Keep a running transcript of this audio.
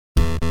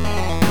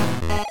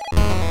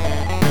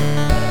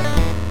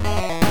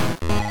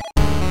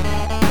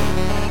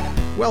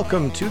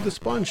Welcome to the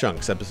Spawn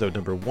Chunks, episode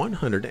number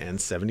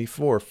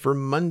 174 for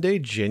Monday,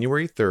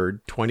 January 3rd,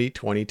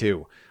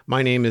 2022.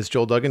 My name is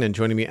Joel Duggan, and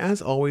joining me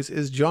as always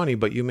is Johnny,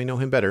 but you may know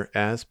him better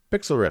as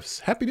Pixel Riffs.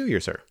 Happy New Year,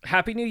 sir.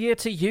 Happy New Year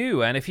to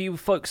you, and if you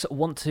folks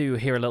want to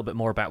hear a little bit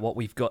more about what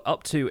we've got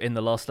up to in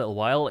the last little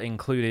while,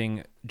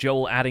 including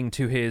Joel adding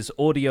to his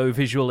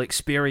audio-visual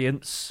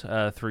experience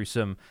through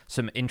some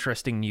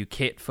interesting new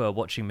kit for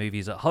watching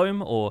movies at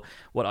home, or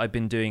what I've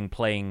been doing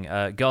playing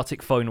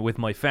Gartic Phone with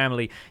my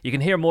family, you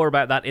can hear more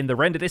about that in the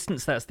Render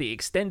Distance. That's the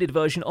extended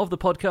version of the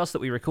podcast that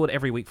we record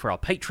every week for our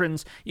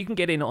patrons. You can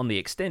get in on the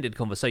extended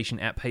conversation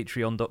at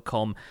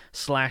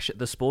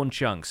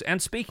patreon.com/thespawnchunks.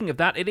 And speaking of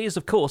that, it is,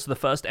 of course, the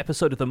first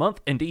episode of the month,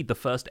 indeed the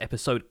first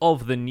episode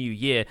of the new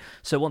year.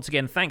 So once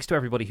again, thanks to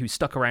everybody who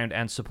stuck around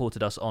and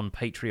supported us on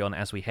Patreon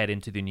as we head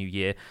into the new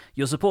year.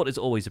 Your support is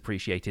always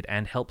appreciated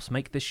and helps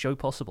make this show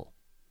possible.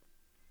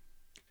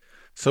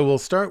 So we'll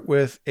start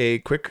with a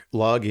quick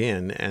log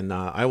in, and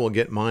I will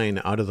get mine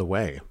out of the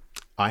way.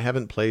 I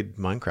haven't played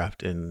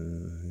Minecraft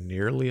in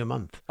nearly a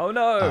month. Oh,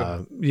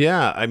 no.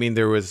 Yeah, I mean,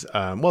 there was,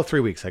 3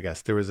 weeks, I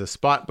guess. There was a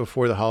spot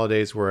before the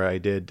holidays where I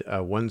did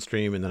one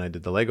stream, and then I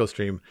did the Lego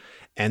stream.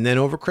 And then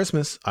over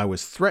Christmas, I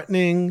was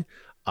threatening.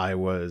 I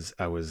was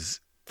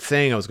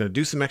saying I was going to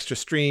do some extra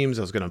streams.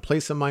 I was going to play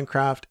some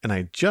Minecraft, and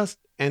I just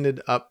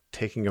ended up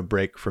taking a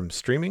break from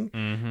streaming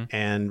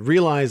and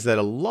realized that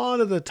a lot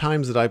of the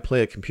times that I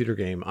play a computer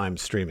game, I'm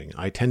streaming.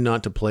 I tend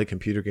not to play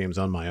computer games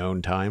on my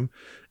own time.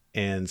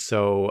 And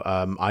so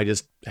I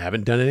just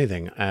haven't done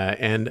anything.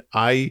 And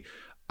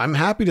I'm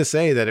happy to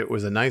say that it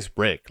was a nice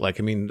break.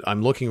 Like, I mean,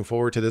 I'm looking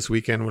forward to this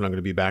weekend when I'm going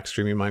to be back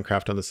streaming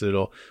Minecraft on the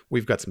Citadel.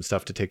 We've got some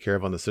stuff to take care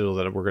of on the Citadel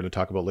that we're going to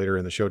talk about later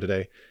in the show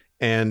today.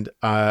 And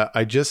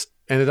I just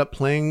ended up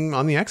playing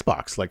on the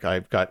Xbox. Like,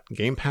 I've got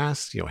Game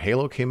Pass,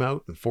 Halo came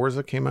out and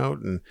Forza came out,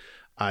 and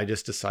I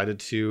just decided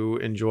to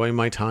enjoy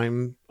my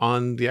time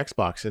on the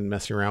Xbox and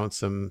messing around with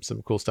some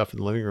cool stuff in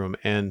the living room.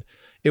 And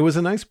it was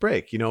a nice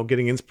break,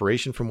 getting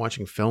inspiration from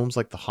watching films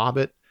like The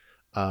Hobbit,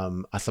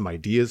 some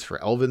ideas for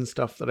Elven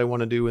stuff that I want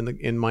to do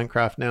in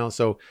Minecraft now.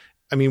 So,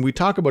 I mean, we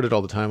talk about it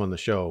all the time on the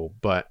show,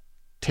 but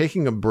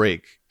taking a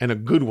break, and a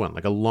good one,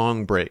 like a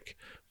long break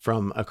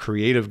from a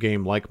creative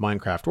game like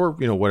Minecraft, or,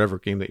 whatever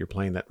game that you're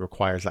playing that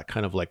requires that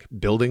kind of like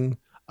building,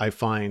 I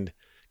find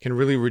can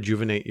really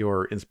rejuvenate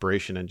your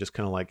inspiration and just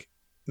kind of like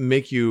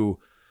make you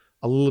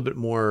a little bit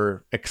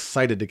more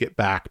excited to get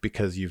back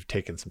because you've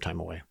taken some time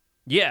away.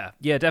 Yeah,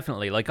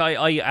 definitely. Like,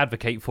 I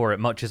advocate for it,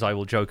 much as I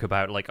will joke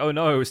about, like, oh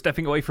no,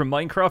 stepping away from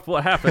Minecraft,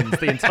 what happens?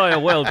 The entire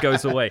world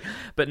goes away.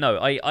 But no,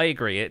 I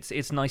agree.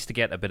 It's nice to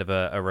get a bit of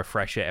a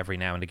refresher every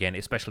now and again,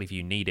 especially if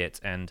you need it.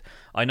 And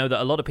I know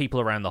that a lot of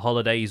people around the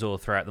holidays or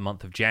throughout the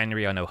month of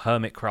January, I know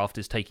Hermitcraft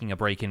is taking a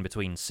break in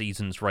between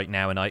seasons right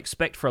now, and I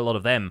expect for a lot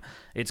of them,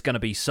 it's going to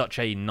be such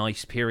a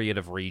nice period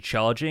of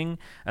recharging.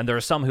 And there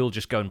are some who'll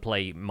just go and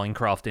play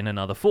Minecraft in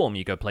another form.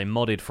 You go play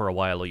modded for a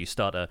while, or you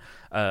start a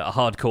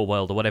hardcore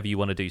world, or whatever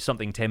you want to do,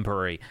 something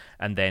temporary,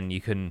 and then you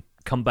can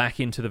come back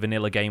into the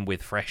vanilla game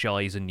with fresh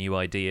eyes and new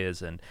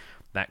ideas and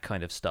that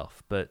kind of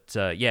stuff. But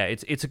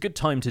it's a good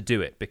time to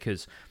do it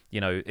because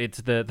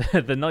it's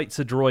the nights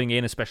are drawing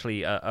in,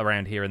 especially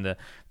around here in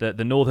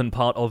the northern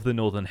part of the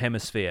northern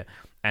hemisphere,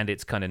 and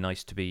it's kind of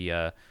nice to be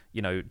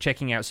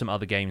checking out some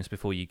other games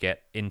before you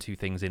get into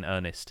things in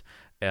earnest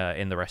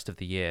in the rest of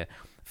the year.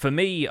 For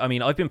me, I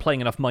mean, I've been playing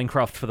enough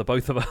Minecraft for the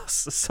both of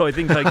us, so I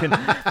think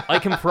I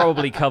can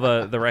probably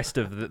cover the rest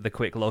of the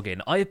quick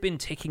login. I have been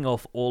ticking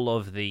off all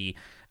of the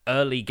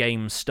early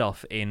game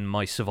stuff in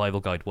my survival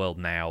guide world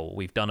now.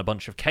 We've done a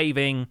bunch of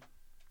caving.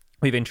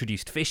 We've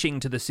introduced fishing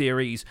to the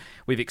series.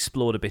 We've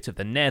explored a bit of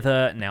the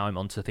nether. Now I'm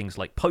onto things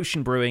like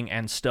potion brewing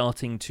and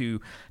starting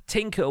to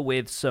tinker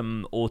with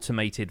some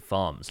automated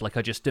farms. Like,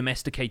 I just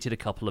domesticated a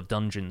couple of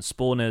dungeon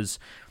spawners,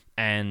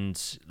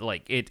 and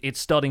like it's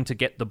starting to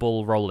get the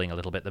ball rolling a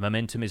little bit. The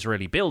momentum is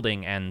really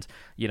building, and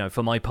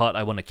for my part,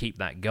 I want to keep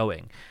that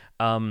going.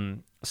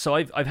 So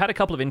I've had a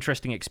couple of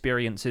interesting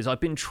experiences. I've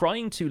been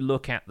trying to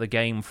look at the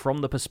game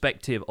from the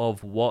perspective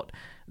of what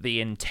the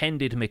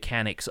intended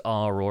mechanics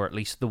are, or at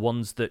least the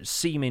ones that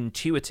seem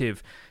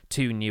intuitive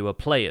to newer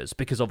players,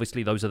 because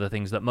obviously those are the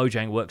things that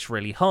Mojang works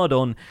really hard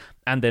on,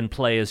 and then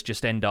players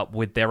just end up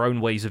with their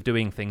own ways of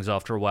doing things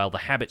after a while, the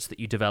habits that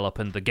you develop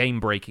and the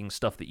game-breaking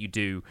stuff that you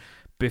do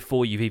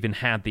before you've even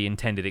had the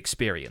intended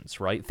experience,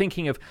 right?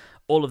 Thinking of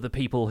all of the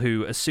people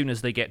who, as soon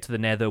as they get to the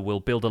nether, will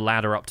build a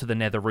ladder up to the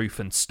nether roof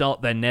and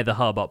start their nether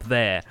hub up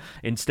there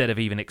instead of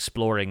even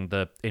exploring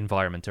the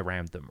environment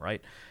around them,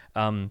 right?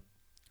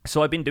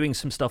 So I've been doing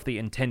some stuff the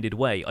intended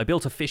way. I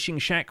built a fishing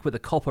shack with a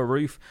copper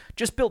roof,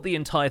 just built the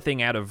entire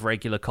thing out of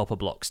regular copper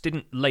blocks.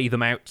 Didn't lay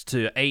them out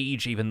to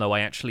age, even though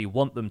I actually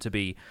want them to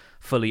be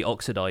fully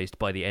oxidized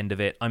by the end of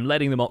it. I'm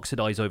letting them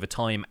oxidize over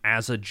time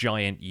as a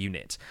giant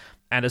unit.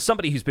 And as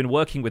somebody who's been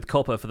working with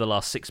copper for the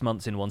last 6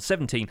 months in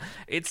 117,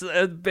 it's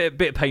a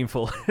bit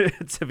painful,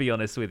 to be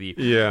honest with you.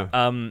 Yeah.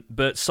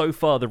 But so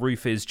far, the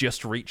roof is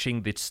just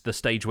reaching the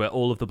stage where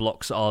all of the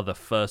blocks are the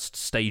first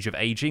stage of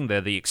aging. They're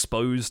the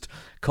exposed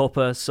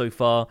copper so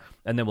far,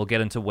 and then we'll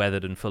get into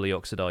weathered and fully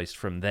oxidized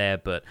from there.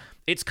 But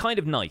it's kind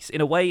of nice. In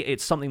a way,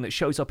 it's something that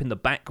shows up in the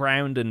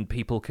background, and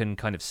people can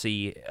kind of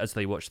see as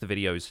they watch the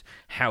videos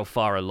how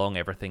far along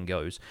everything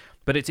goes.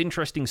 But it's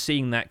interesting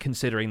seeing that,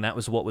 considering that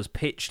was what was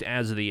pitched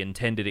as the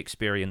intended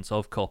experience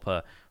of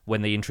copper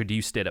when they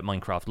introduced it at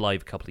Minecraft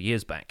Live a couple of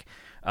years back.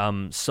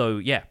 So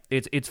yeah,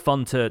 it's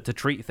fun to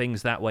treat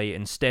things that way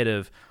instead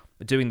of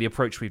doing the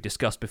approach we've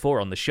discussed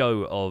before on the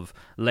show of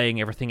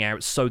laying everything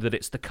out so that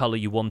it's the color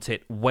you want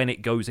it when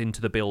it goes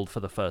into the build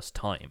for the first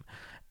time.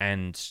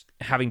 And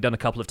having done a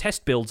couple of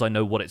test builds, I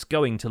know what it's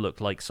going to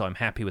look like, so I'm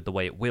happy with the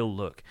way it will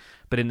look.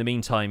 But in the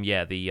meantime,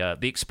 yeah, the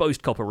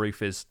exposed copper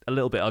roof is a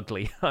little bit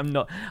ugly. I'm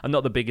not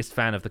the biggest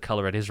fan of the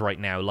color it is right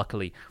now.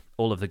 Luckily,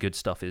 all of the good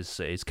stuff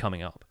is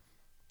coming up.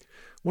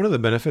 One of the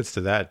benefits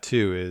to that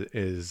too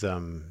is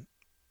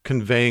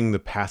conveying the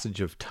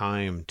passage of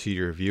time to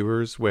your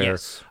viewers, where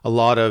Yes. a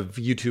lot of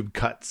YouTube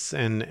cuts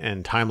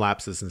and time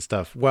lapses and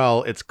stuff,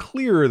 well, it's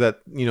clear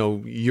that,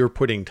 you're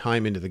putting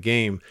time into the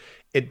game.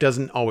 It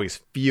doesn't always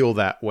feel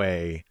that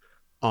way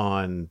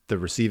on the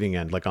receiving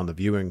end, like on the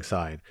viewing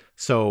side.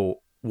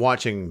 So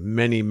watching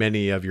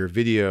many of your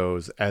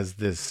videos as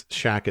this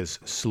shack is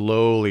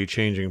slowly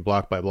changing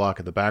block by block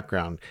in the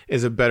background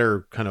is a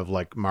better kind of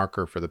like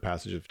marker for the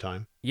passage of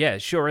time. Yeah,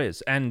 it sure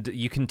is. And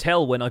you can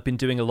tell when I've been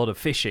doing a lot of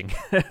fishing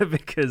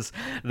because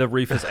the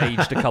roof has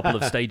aged a couple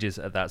of stages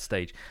at that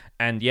stage.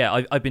 And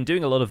yeah, I've been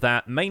doing a lot of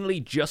that, mainly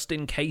just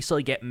in case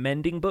I get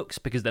mending books,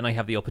 because then I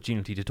have the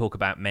opportunity to talk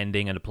about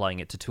mending and applying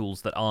it to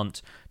tools that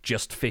aren't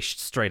just fished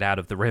straight out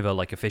of the river,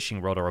 like a fishing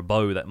rod or a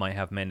bow that might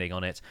have mending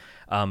on it.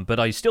 But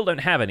I still don't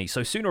have any,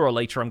 so sooner or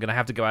later I'm going to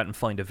have to go out and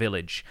find a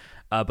village.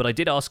 But I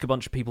did ask a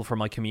bunch of people from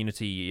my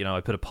community,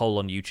 I put a poll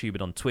on YouTube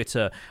and on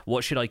Twitter,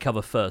 what should I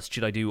cover first?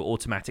 Should I do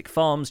automatic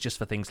farms just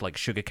for things like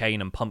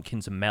sugarcane and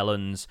pumpkins and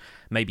melons,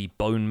 maybe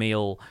bone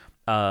meal,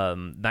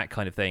 that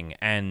kind of thing?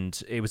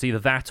 And it was either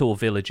that or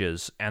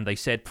villagers, and they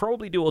said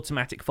probably do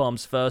automatic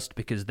farms first,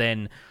 because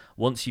then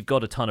once you've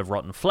got a ton of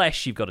rotten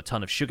flesh, you've got a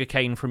ton of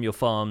sugarcane from your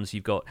farms,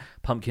 you've got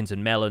pumpkins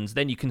and melons,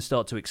 then you can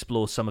start to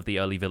explore some of the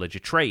early villager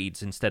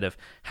trades instead of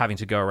having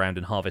to go around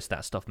and harvest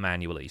that stuff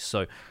manually.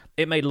 So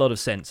it made a lot of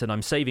sense, and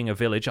I'm saving a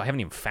village. I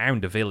haven't even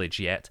found a village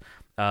yet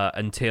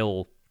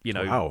until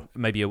Wow.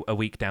 maybe a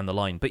week down the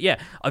line. But yeah,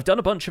 I've done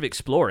a bunch of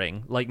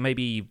exploring, like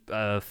maybe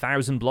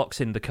 1,000 blocks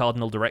in the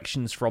cardinal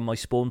directions from my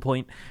spawn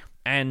point,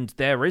 and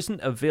there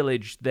isn't a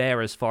village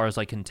there as far as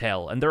I can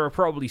tell. And there are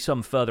probably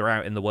some further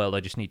out in the world. I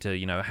just need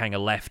to, hang a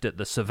left at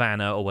the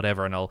savannah or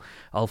whatever, and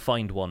I'll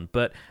find one.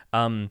 But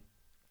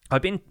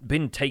I've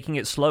been taking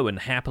it slow and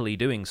happily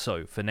doing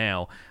so for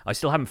now. I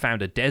still haven't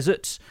found a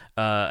desert,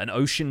 an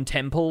ocean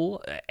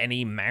temple,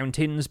 any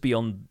mountains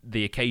beyond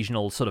the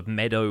occasional sort of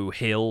meadow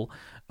hill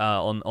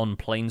on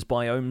plains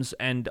biomes,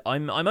 and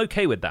I'm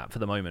okay with that for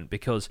the moment,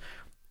 because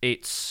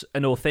it's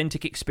an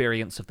authentic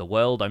experience of the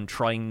world. I'm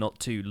trying not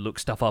to look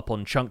stuff up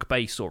on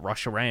Chunkbase or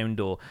rush around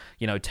or,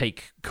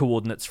 take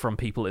coordinates from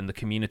people in the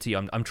community.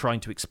 I'm trying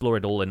to explore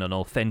it all in an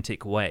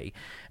authentic way.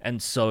 And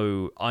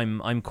so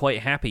I'm quite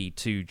happy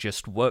to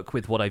just work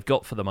with what I've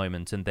got for the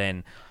moment, and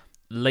then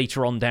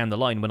later on down the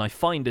line, when I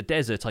find a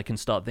desert, I can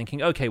start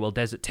thinking, okay, well,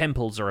 desert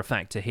temples are a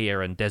factor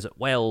here, and desert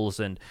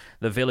wells, and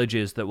the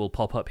villages that will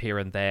pop up here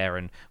and there,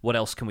 and what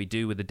else can we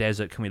do with the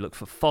desert? Can we look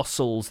for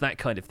fossils? That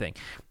kind of thing.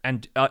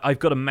 And I've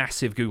got a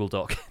massive Google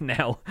Doc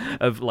now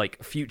of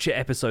like future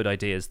episode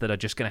ideas that are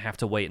just going to have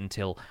to wait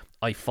until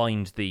I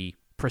find the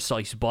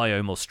precise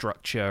biome or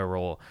structure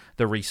or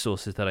the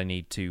resources that I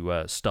need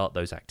to start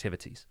those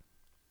activities.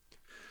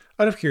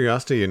 Out of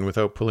curiosity, and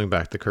without pulling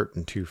back the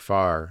curtain too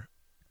far,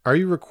 are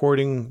you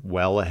recording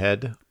well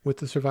ahead with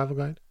the survival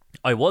guide?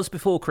 I was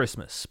before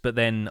Christmas, but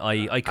then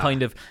I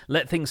kind of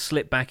let things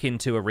slip back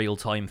into a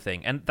real-time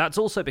thing. And that's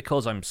also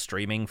because I'm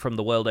streaming from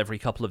the world every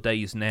couple of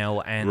days now,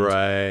 and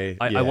right,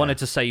 I wanted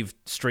to save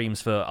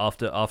streams for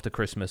after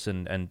Christmas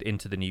and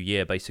into the new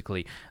year,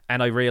 basically.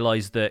 And I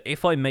realized that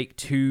if I make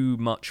too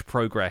much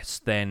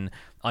progress, then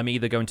I'm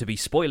either going to be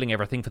spoiling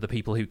everything for the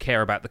people who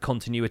care about the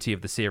continuity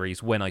of the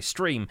series when I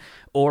stream,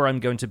 or I'm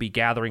going to be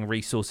gathering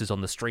resources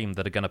on the stream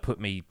that are going to put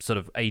me sort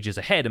of ages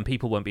ahead, and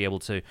people won't be able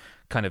to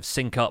kind of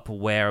sync up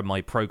where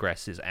my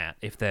progress is at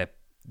if they're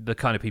the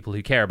kind of people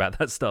who care about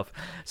that stuff.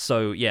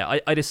 So yeah,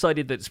 I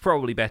decided that it's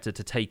probably better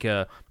to take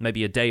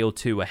maybe a day or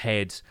two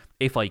ahead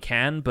if I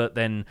can, but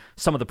then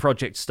some of the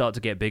projects start to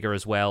get bigger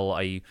as well.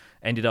 I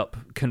ended up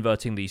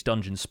converting these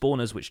dungeon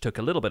spawners, which took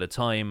a little bit of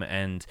time,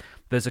 and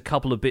there's a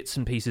couple of bits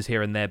and pieces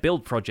here and there.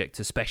 Build projects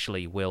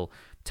especially will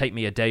take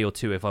me a day or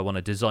two if I want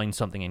to design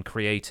something in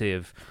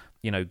creative,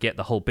 get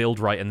the whole build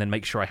right, and then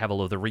make sure I have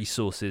all of the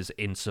resources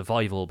in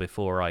survival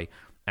before I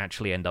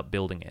actually end up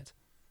building it.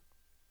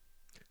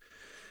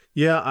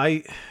 Yeah,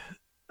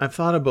 I've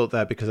thought about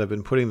that because I've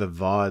been putting the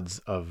VODs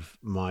of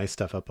my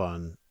stuff up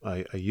on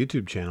a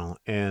YouTube channel,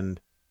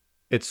 and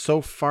it's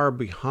so far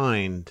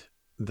behind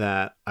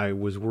that I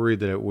was worried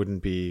that it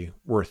wouldn't be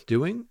worth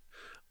doing.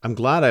 I'm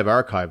glad I've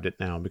archived it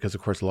now because,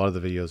 of course, a lot of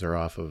the videos are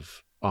off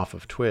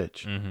of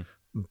Twitch. Mm-hmm.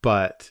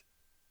 But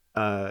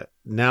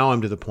now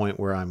I'm to the point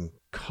where I'm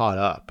caught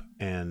up,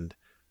 and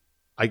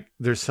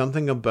there's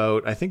something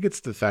about, I think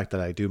it's the fact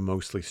that I do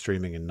mostly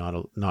streaming and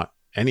not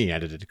any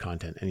edited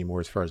content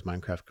anymore as far as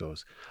Minecraft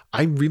goes.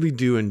 I really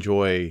do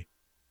enjoy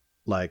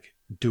like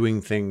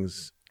doing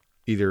things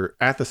either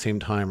at the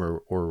same time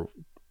or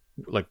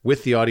like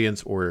with the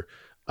audience, or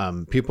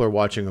people are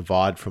watching a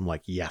VOD from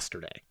like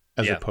yesterday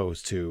as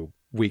opposed to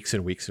weeks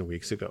and weeks and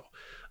weeks ago.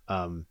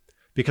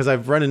 Because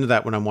I've run into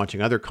that when I'm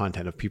watching other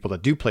content of people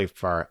that do play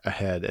far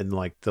ahead, and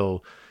like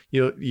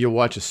you'll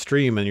watch a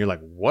stream and you're like,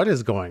 what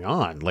is going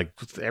on? Like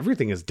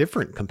everything is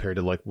different compared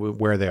to like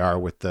where they are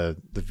with the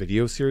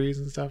video series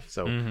and stuff.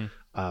 So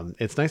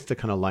it's nice to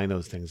kind of line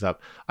those things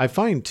up. I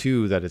find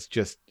too that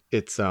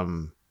it's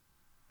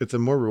a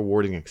more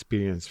rewarding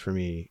experience for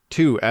me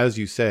too, as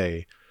you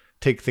say,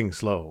 take things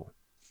slow.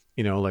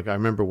 You know, like I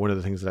remember one of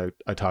the things that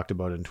I talked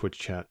about in Twitch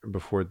chat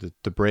before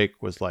the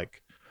break was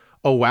like,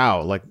 oh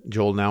wow, like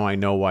Joel, now I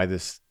know why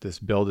this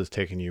build is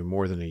taking you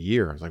more than a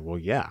year. I was like, well,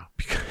 yeah,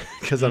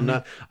 because I'm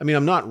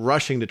not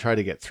rushing to try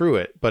to get through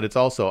it, but it's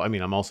also,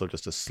 I'm also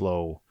just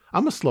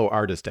I'm a slow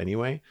artist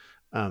anyway.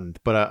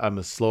 But I'm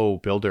a slow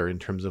builder in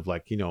terms of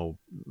like,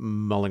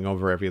 mulling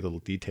over every little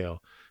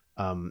detail.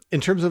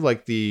 In terms of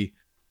like the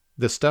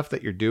stuff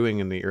that you're doing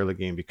in the early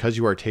game, because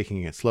you are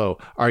taking it slow,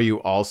 are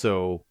you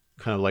also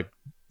kind of like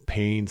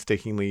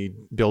painstakingly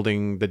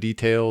building the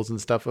details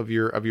and stuff of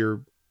your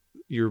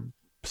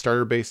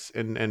starter base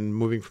and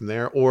moving from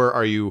there? Or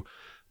are you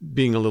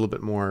being a little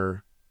bit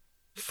more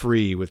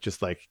free with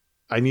just like,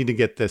 I need to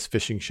get this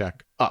fishing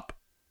shack up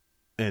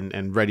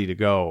and ready to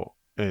go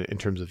in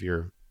terms of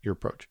your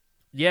approach?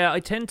 Yeah, I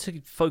tend to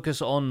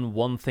focus on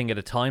one thing at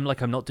a time. Like,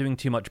 I'm not doing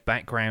too much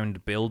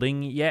background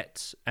building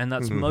yet, and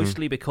that's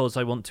mostly because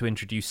I want to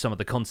introduce some of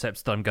the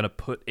concepts that I'm going to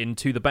put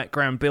into the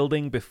background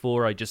building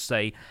before I just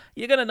say,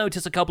 you're going to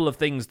notice a couple of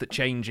things that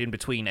change in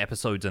between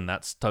episodes, and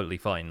that's totally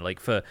fine.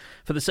 Like, for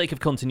the sake of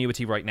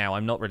continuity right now,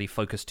 I'm not really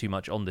focused too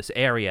much on this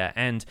area,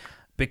 and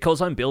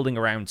because I'm building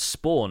around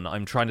Spawn,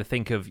 I'm trying to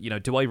think of,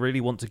 do I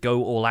really want to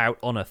go all out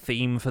on a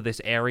theme for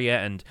this area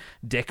and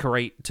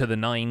decorate to the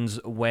nines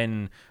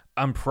when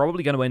I'm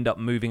probably going to end up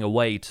moving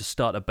away to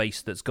start a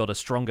base that's got a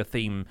stronger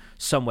theme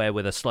somewhere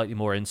with a slightly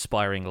more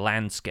inspiring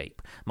landscape.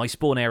 My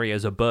spawn area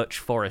is a birch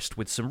forest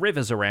with some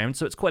rivers around,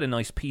 so it's quite a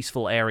nice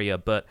peaceful area,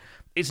 but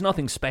it's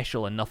nothing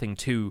special and nothing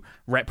too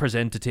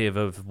representative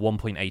of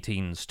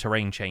 1.18's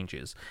terrain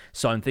changes.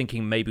 So I'm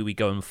thinking maybe we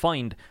go and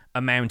find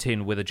a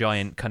mountain with a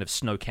giant kind of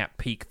snow-capped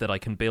peak that I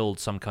can build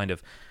some kind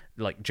of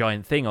like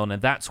giant thing on,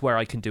 and that's where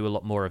I can do a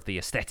lot more of the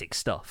aesthetic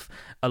stuff,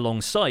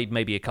 alongside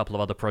maybe a couple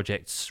of other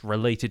projects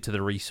related to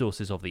the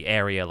resources of the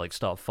area, like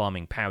start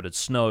farming powdered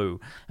snow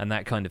and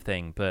that kind of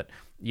thing. But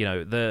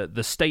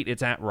the state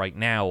it's at right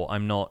now,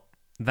 I'm not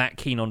that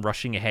keen on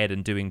rushing ahead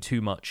and doing too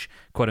much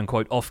quote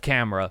unquote off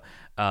camera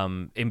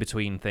in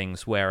between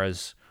things,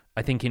 whereas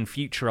I think in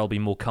future I'll be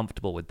more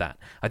comfortable with that.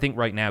 I think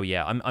right now,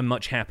 I'm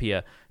much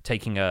happier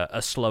taking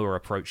a slower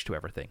approach to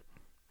everything.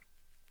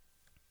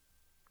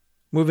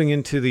 Moving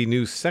into the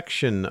new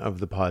section of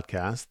the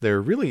podcast, there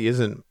really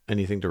isn't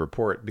anything to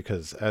report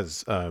because,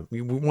 as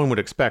one would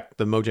expect,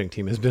 the Mojang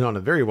team has been on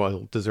a very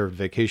well-deserved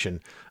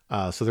vacation,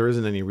 so there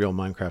isn't any real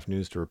Minecraft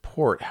news to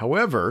report.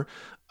 However,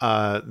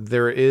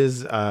 there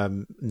is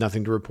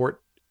nothing to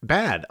report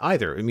bad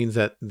either. It means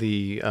that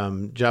the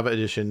Java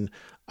edition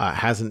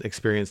hasn't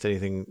experienced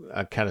anything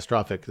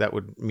catastrophic. That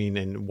would mean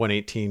in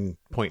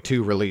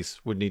 1.18.2 release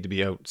would need to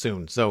be out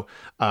soon. So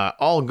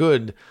all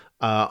good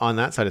on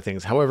that side of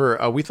things. However,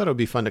 we thought it would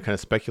be fun to kind of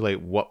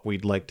speculate what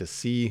we'd like to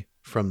see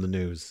from the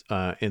news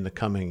in the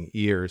coming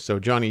year. So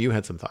Johnny, you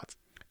had some thoughts.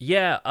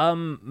 Yeah,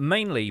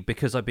 mainly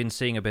because I've been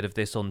seeing a bit of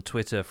this on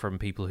Twitter from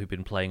people who've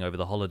been playing over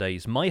the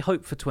holidays. My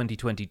hope for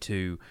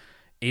 2022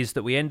 is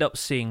that we end up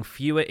seeing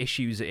fewer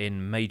issues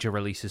in major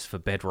releases for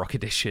Bedrock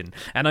Edition.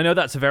 And I know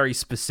that's very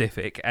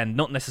specific and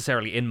not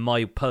necessarily in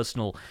my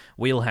personal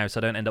wheelhouse. I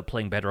don't end up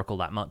playing Bedrock all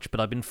that much,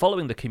 but I've been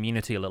following the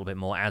community a little bit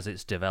more as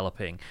it's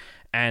developing.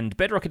 And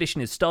Bedrock Edition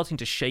is starting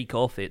to shake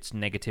off its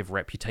negative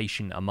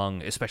reputation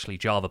among especially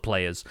Java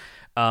players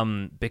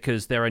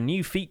because there are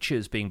new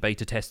features being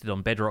beta tested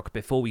on Bedrock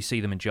before we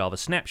see them in Java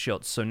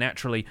snapshots. So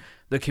naturally,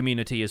 the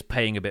community is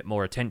paying a bit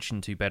more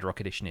attention to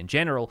Bedrock Edition in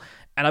general.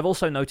 And I've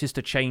also noticed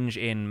a change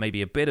in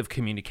maybe a bit of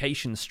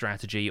communication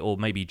strategy, or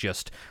maybe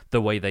just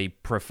the way they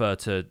prefer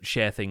to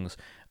share things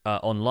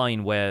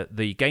online, where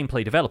the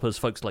gameplay developers,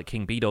 folks like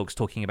King B-Dogs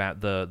talking about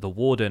the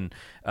Warden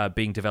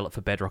being developed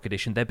for Bedrock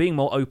Edition, they're being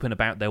more open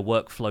about their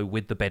workflow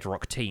with the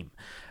Bedrock team.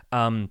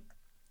 And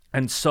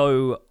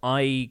so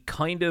I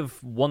kind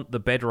of want the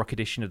Bedrock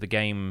Edition of the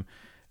game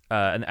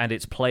and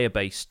its player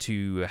base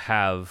to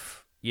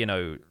have, I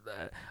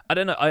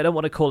don't know, I don't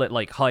want to call it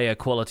like higher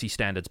quality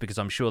standards, because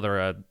I'm sure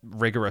there are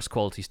rigorous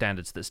quality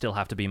standards that still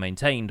have to be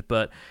maintained,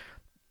 but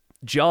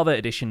Java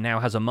Edition now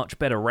has a much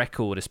better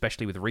record,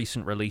 especially with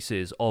recent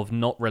releases, of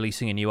not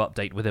releasing a new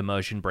update with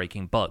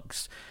immersion-breaking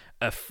bugs.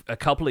 A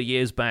couple of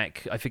years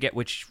back, I forget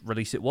which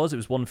release it was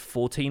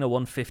 1.14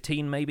 or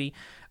 1.15 maybe,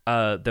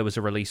 there was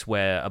a release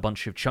where a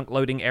bunch of chunk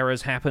loading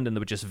errors happened and there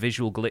were just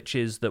visual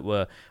glitches that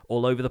were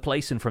all over the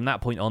place, and from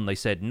that point on they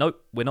said,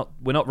 nope, we're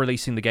not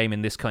releasing the game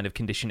in this kind of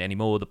condition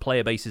anymore. The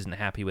player base isn't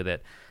happy with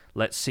it.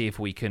 Let's see if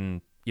we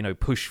can,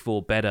 push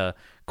for better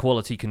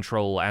quality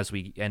control as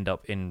we end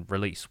up in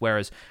release.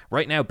 Whereas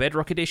right now,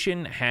 Bedrock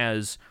Edition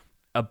has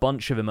a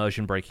bunch of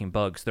immersion-breaking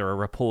bugs. There are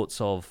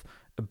reports of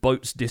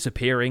boats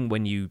disappearing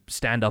when you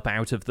stand up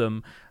out of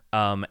them,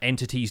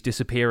 entities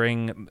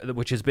disappearing,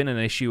 which has been an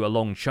issue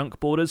along chunk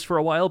borders for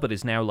a while, but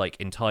is now like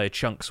entire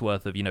chunks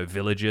worth of,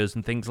 villagers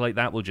and things like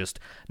that will just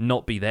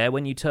not be there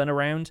when you turn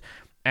around.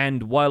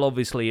 And while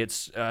obviously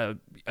it's a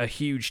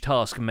huge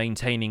task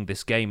maintaining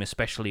this game,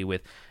 especially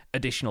with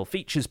additional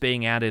features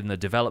being added and the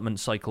development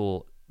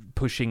cycle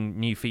pushing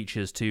new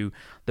features to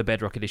the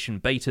Bedrock Edition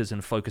betas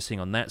and focusing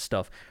on that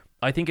stuff,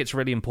 I think it's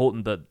really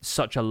important that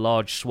such a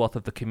large swath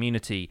of the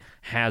community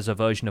has a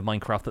version of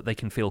Minecraft that they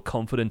can feel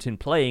confident in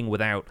playing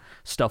without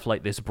stuff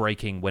like this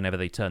breaking whenever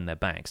they turn their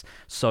backs.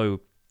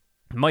 So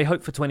my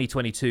hope for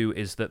 2022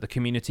 is that the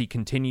community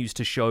continues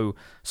to show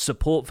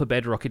support for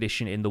Bedrock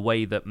Edition in the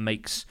way that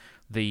makes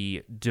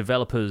the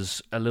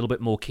developers a little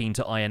bit more keen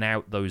to iron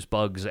out those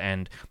bugs,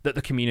 and that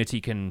the community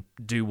can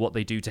do what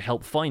they do to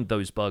help find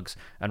those bugs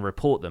and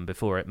report them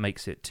before it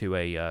makes it to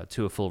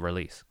a full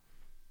release.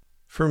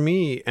 For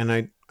me, and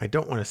I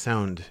don't want to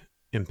sound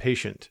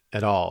impatient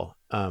at all,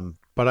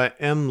 but I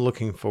am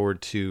looking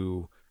forward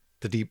to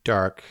the Deep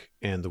Dark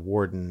and the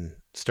Warden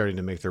starting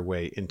to make their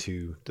way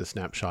into the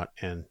snapshot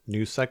and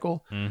news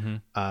cycle.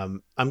 Mm-hmm.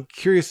 I'm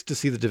curious to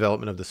see the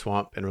development of the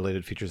swamp and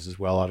related features as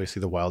well.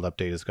 Obviously, the wild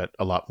update has got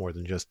a lot more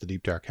than just the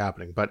Deep Dark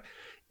happening, but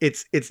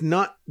it's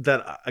not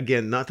that,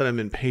 again, not that I'm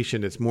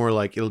impatient. It's more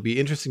like it'll be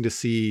interesting to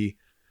see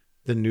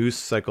the news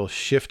cycle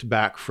shift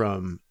back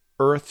from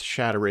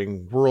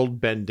earth-shattering,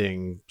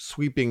 world-bending,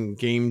 sweeping,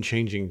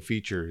 game-changing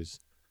features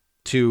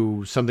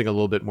to something a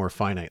little bit more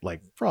finite,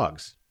 like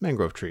frogs,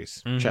 mangrove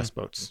trees, chest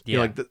boats.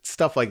 Yeah.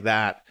 Stuff like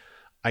that,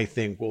 I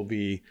think will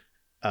be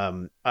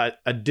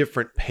a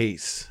different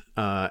pace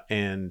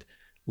and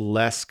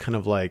less kind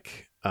of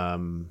like, I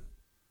don't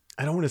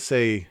want to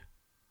say,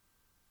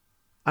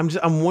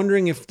 I'm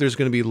wondering if there's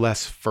going to be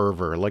less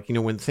fervor, like,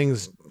 when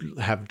things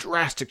have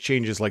drastic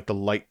changes like the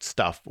light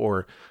stuff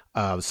or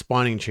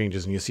spawning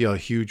changes, and you see a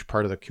huge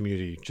part of the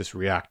community just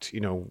react,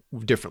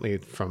 differently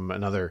from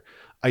another.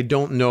 I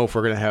don't know if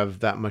we're going to have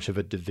that much of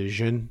a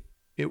division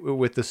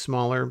with the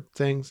smaller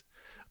things.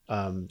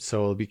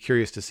 So I'll be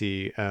curious to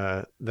see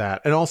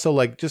that. And also,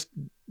 like, just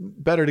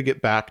better to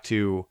get back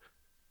to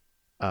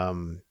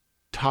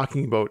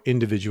talking about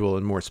individual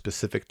and more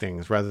specific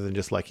things rather than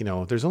just like,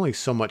 there's only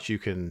so much you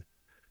can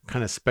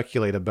kind of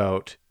speculate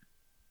about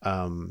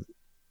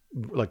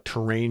like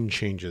terrain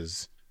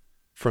changes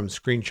from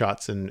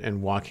screenshots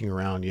and walking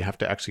around. You have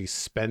to actually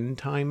spend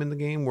time in the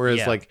game.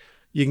 Whereas like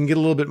you can get a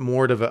little bit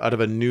more out of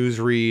a news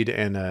read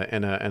and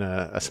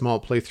a small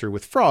playthrough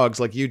with frogs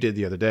like you did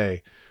the other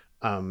day.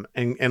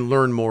 And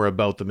learn more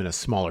about them in a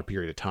smaller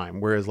period of time.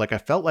 Whereas like I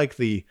felt like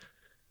the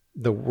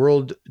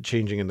world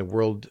changing and the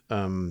world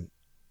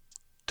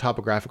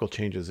topographical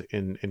changes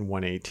in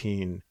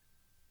 1.18,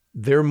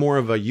 they're more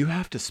of you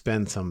have to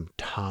spend some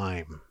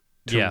time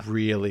to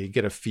really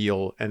get a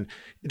feel. And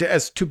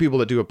as two people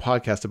that do a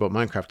podcast about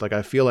Minecraft, like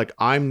I feel like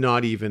I'm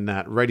not even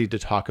that ready to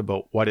talk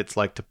about what it's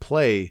like to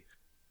play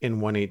in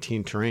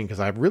 1.18 terrain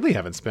because I really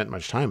haven't spent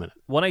much time in it.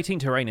 1.18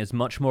 terrain is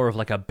much more of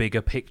like a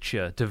bigger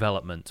picture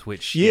development,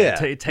 which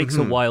it takes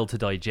a while to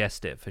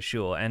digest it for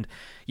sure. And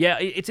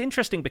it's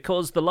interesting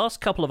because the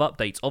last couple of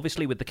updates,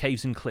 obviously with the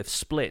Caves and Cliffs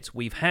split,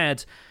 we've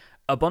had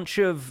a bunch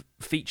of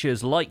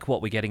features like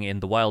what we're getting in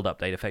the wild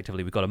update.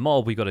 Effectively, we've got a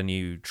mob, we've got a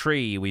new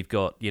tree, we've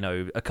got,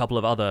 a couple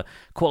of other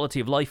quality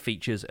of life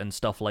features and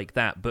stuff like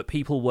that. But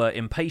people were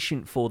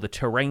impatient for the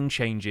terrain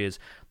changes,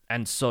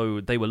 and so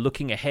they were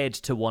looking ahead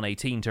to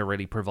 1.18 to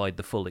really provide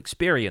the full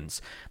experience.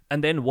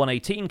 And then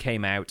 1.18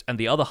 came out, and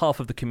the other half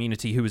of the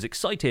community who was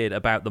excited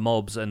about the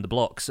mobs and the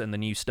blocks and the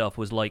new stuff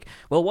was like,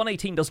 well,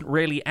 1.18 doesn't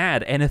really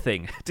add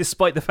anything,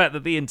 despite the fact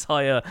that the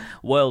entire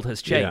world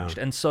has changed.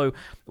 And so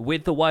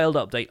with the wild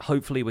update,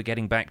 hopefully we're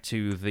getting back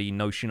to the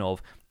notion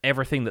of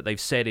everything that they've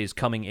said is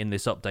coming in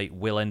this update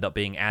will end up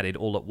being added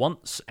all at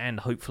once, and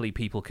hopefully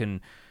people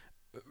can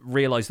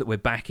realize that we're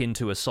back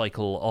into a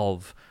cycle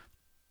of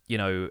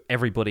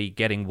everybody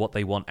getting what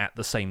they want at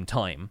the same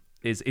time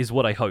is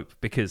what I hope,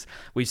 because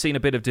we've seen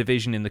a bit of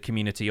division in the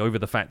community over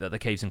the fact that the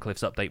Caves and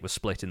Cliffs update was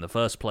split in the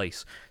first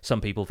place.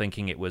 Some people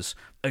thinking it was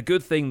a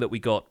good thing that we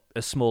got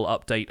a small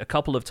update a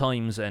couple of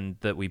times and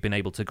that we've been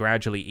able to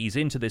gradually ease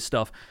into this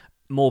stuff.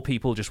 More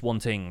people just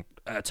wanting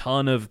a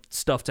ton of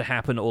stuff to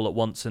happen all at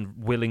once and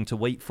willing to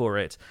wait for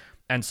it.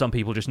 and some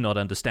people just not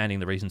understanding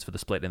the reasons for the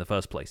split in the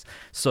first place.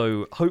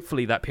 So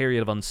hopefully that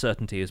period of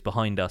uncertainty is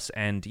behind us,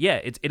 and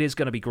yeah, it is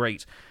going to be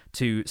great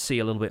to see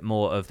a little bit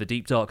more of the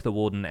Deep Dark, the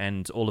Warden,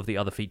 and all of the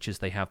other features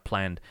they have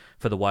planned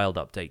for the Wild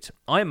update.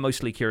 I am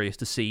mostly curious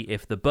to see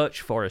if the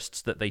birch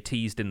forests that they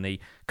teased in the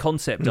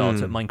concept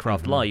art at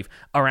Minecraft Live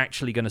are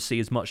actually going to see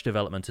as much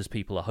development as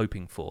people are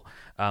hoping for.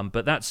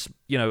 But that's,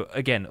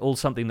 again, all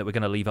something that we're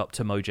going to leave up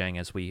to Mojang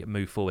as we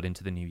move forward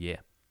into the new year.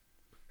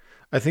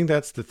 I think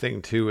that's the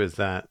thing too, is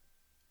that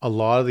a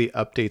lot of the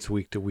updates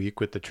week to week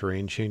with the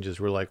terrain changes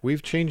were like,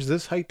 we've changed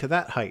this height to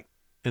that height.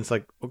 And it's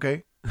like,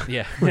 okay.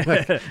 Yeah.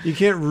 Like, you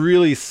can't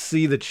really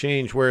see the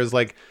change. Whereas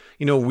like,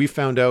 we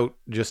found out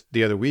just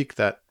the other week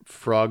that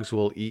frogs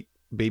will eat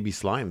baby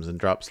slimes and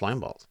drop slime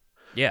balls.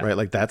 Yeah. Right.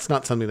 Like that's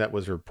not something that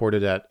was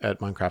reported at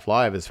Minecraft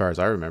Live, as far as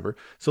I remember.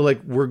 So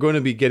like we're going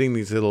to be getting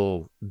these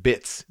little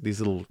bits, these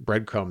little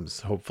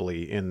breadcrumbs,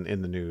 hopefully in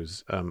the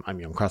news.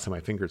 I'm crossing my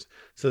fingers.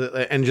 So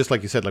that, and just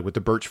like you said, like with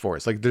the birch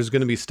forest, like there's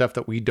going to be stuff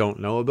that we don't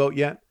know about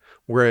yet.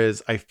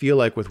 Whereas I feel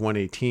like with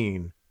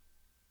 118,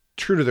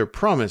 true to their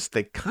promise,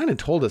 they kind of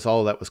told us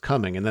all that was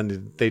coming, and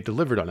then they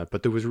delivered on it,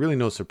 but there was really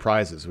no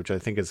surprises, which I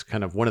think is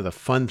kind of one of the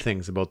fun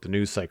things about the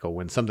news cycle.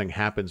 When something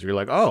happens, you're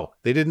like, oh,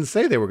 they didn't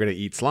say they were going to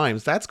eat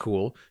slimes. That's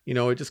cool.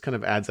 It just kind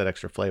of adds that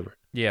extra flavor.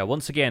 Yeah,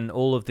 once again,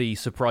 all of the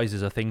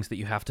surprises are things that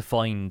you have to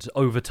find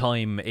over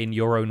time in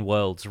your own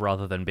worlds,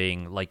 rather than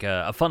being like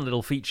a fun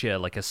little feature,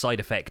 like a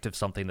side effect of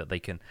something that they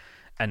can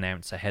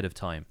announce ahead of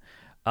time.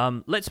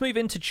 Let's move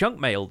into chunk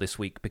mail this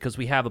week, because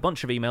we have a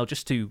bunch of email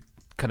just to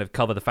kind of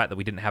cover the fact that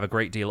we didn't have a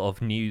great deal of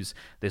news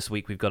this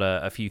week. We've got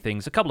a few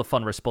things, a couple of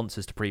fun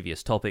responses to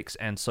previous topics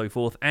and so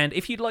forth. And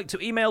if you'd like to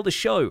email the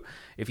show,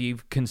 if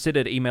you've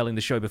considered emailing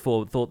the show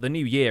before, thought the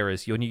new year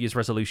is your New Year's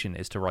resolution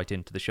is to write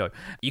into the show,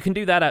 you can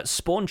do that at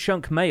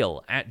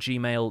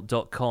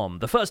spawnchunkmail@gmail.com.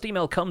 The first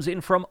email comes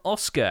in from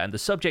Oscar, and the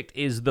subject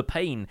is the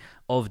pain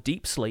of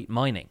deep slate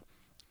mining.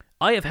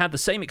 I have had the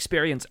same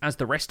experience as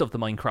the rest of the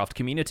Minecraft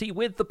community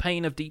with the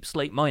pain of deep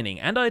slate mining,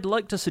 and I'd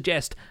like to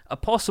suggest a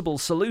possible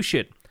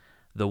solution.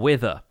 The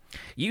Wither.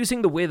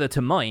 Using the Wither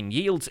to mine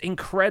yields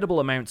incredible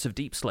amounts of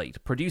deep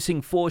slate,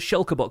 producing 4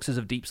 shulker boxes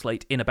of deep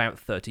slate in about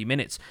 30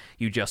 minutes.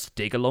 You just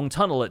dig a long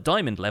tunnel at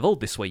diamond level,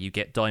 this way you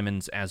get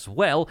diamonds as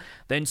well,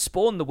 then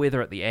spawn the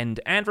Wither at the end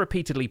and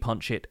repeatedly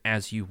punch it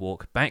as you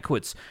walk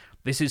backwards.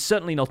 This is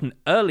certainly not an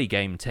early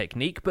game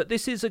technique, but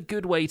this is a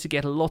good way to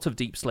get a lot of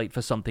deep slate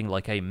for something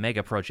like a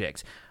mega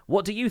project.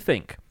 What do you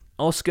think?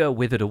 Oscar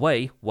withered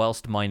away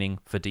whilst mining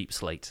for deep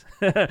slate.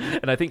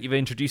 And I think you've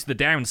introduced the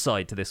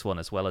downside to this one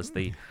as well as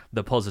the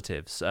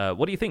positives.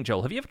 What do you think,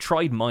 Joel? Have you ever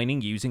tried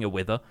mining using a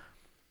wither?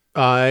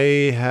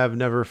 I have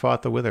never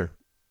fought the wither.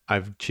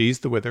 I've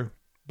cheesed the wither,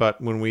 but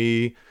when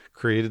we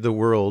created the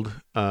world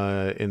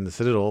in the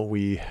Citadel,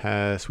 we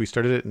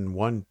started it in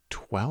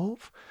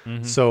 112.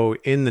 Mm-hmm. So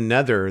in the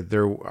Nether,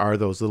 there are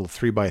those little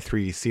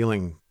 3x3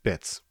 ceiling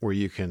bits where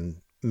you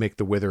can make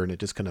the wither, and it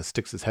just kind of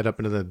sticks its head up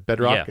into the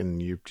bedrock,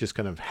 and you just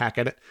kind of hack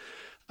at it.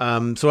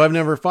 So I've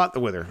never fought the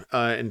wither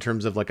in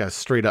terms of like a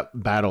straight up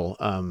battle,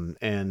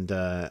 and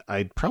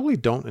I probably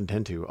don't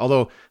intend to.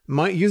 Although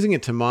using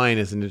it to mine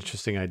is an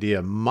interesting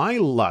idea. My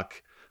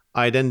luck,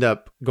 I'd end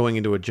up going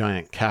into a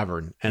giant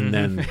cavern, and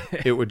then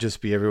it would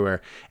just be everywhere.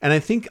 And I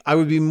think I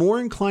would be more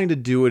inclined to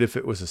do it if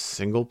it was a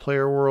single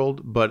player world,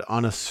 but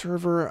on a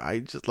server, I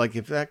just like,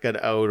 if that got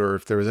out, or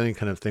if there was any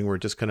kind of thing where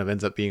it just kind of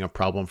ends up being a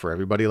problem for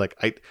everybody, like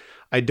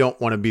I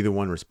don't want to be the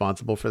one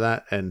responsible for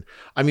that. And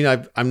I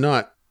mean, I'm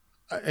not,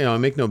 I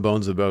make no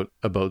bones about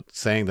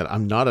saying that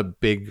I'm not a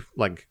big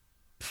like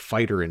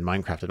fighter in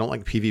Minecraft. I don't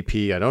like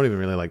PvP. I don't even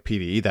really like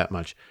PvE that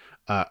much.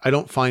 I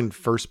don't find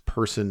first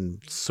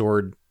person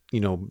sword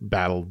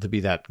battle to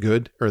be that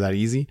good or that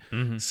easy.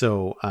 Mm-hmm.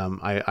 So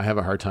I have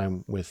a hard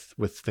time with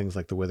things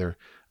like the Wither.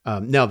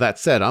 Now that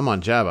said, I'm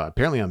on Java.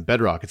 Apparently on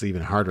Bedrock it's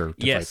even harder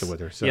to fight the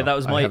Wither. So yeah, that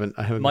was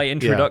my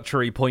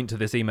introductory point to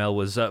this email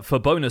was for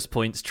bonus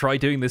points, try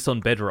doing this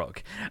on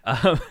Bedrock.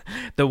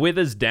 The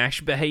Wither's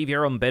dash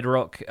behavior on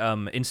Bedrock,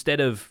 instead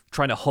of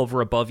trying to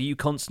hover above you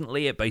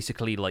constantly, it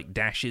basically like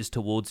dashes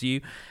towards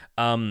you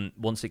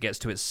once it gets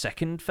to its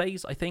second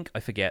phase, I think. I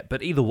forget.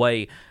 But either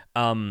way,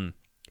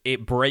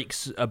 it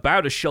breaks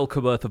about a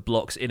shulker worth of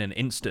blocks in an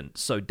instant.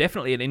 So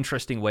definitely an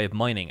interesting way of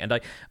mining.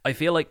 And I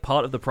feel like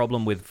part of the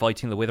problem with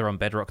fighting the Wither on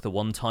Bedrock the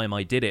one time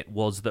I did it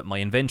was that my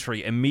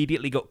inventory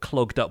immediately got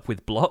clogged up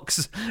with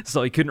blocks,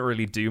 so I couldn't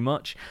really do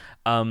much.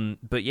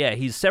 But yeah,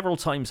 he's several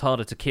times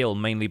harder to kill,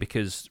 mainly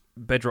because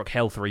Bedrock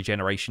health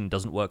regeneration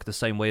doesn't work the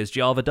same way as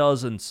Java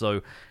does, and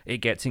so it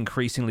gets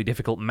increasingly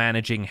difficult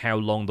managing how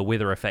long the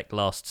Wither effect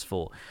lasts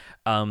for.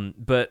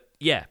 But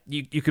yeah,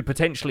 you could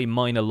potentially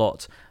mine a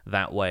lot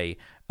that way.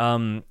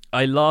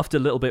 I laughed a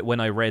little bit when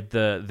I read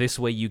this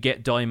way you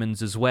get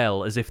diamonds as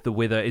well, as if the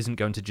Wither isn't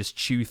going to just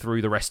chew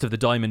through the rest of the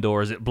diamond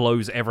ore as it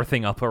blows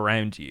everything up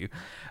around you.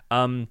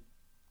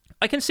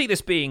 I can see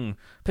this being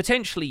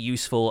potentially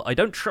useful. I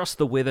don't trust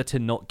the Wither to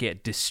not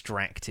get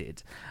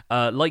distracted.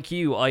 Like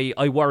you,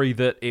 I worry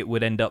that it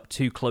would end up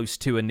too close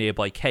to a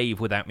nearby cave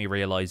without me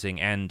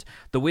realizing, and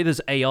the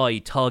Wither's AI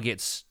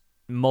targets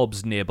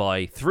mobs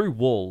nearby through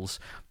walls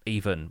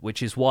even,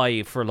 which is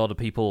why for a lot of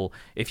people,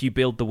 if you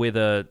build the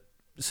Wither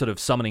sort of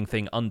summoning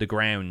thing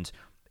underground,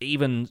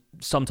 even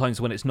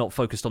sometimes when it's not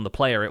focused on the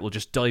player, it will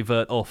just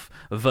divert off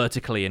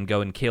vertically and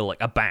go and kill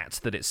like a bat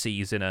that it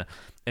sees in a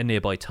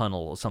nearby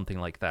tunnel or something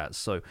like that.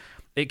 So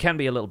it can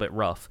be a little bit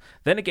rough.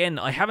 Then again,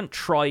 I haven't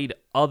tried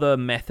other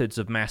methods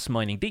of mass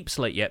mining Deep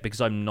Slate yet because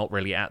I'm not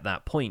really at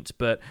that point,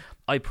 but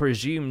I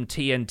presume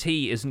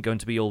TNT isn't going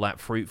to be all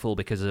that fruitful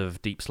because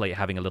of Deep Slate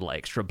having a little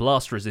extra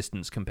blast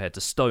resistance compared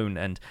to stone,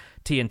 and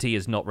TNT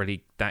is not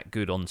really that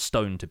good on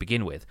stone to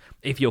begin with.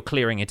 If you're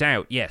clearing it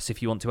out, yes.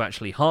 If you want to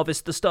actually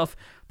harvest the stuff,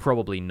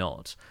 probably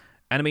not.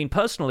 And I mean,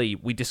 personally,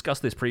 we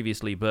discussed this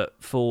previously,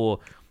 but for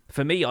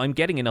me, I'm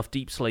getting enough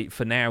Deep Slate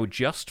for now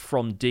just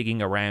from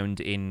digging around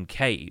in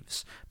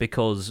caves,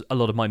 because a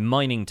lot of my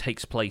mining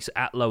takes place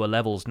at lower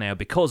levels now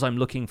because I'm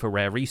looking for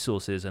rare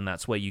resources, and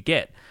that's where you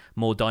get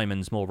more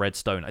diamonds, more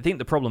redstone. I think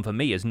the problem for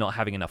me is not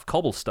having enough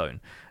cobblestone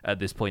at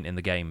this point in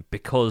the game,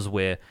 because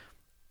we're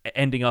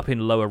ending up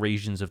in lower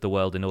regions of the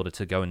world in order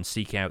to go and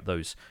seek out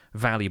those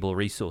valuable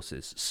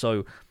resources.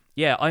 So,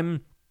 yeah,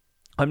 I'm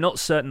not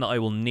certain that I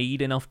will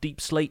need enough Deep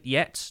Slate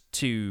yet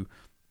to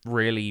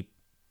really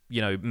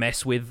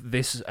mess with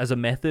this as a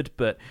method,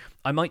 but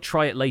I might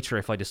try it later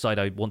if I decide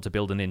I want to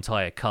build an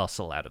entire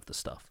castle out of the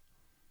stuff.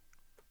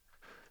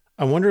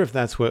 I wonder if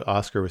that's what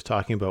Oscar was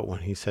talking about when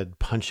he said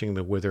punching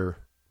the Wither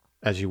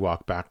as you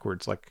walk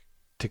backwards, like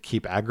to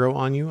keep aggro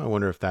on you. I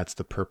wonder if that's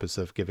the purpose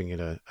of giving it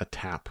a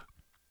tap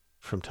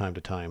from time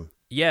to time.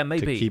 Yeah,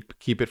 maybe. To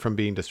keep it from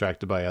being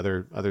distracted by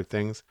other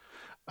things.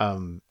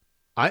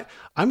 I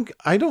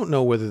don't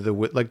know whether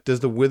does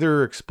the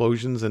Wither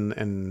explosions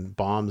and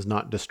bombs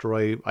not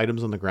destroy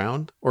items on the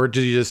ground, or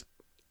is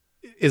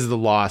the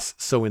loss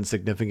so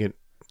insignificant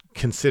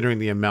considering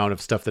the amount of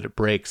stuff that it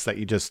breaks that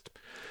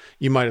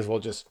you might as well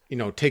just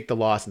take the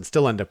loss and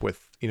still end up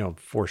with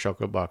 4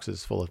 shulker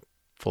boxes full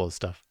of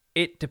stuff.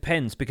 It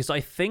depends, because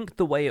I think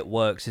the way it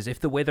works is if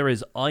the Wither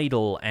is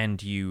idle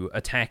and you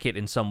attack it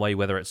in some way,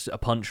 whether it's a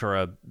punch or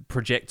a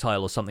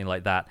projectile or something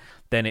like that,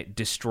 then it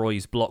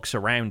destroys blocks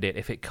around it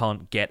if it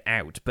can't get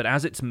out. But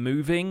as it's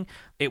moving,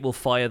 it will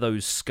fire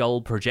those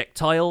skull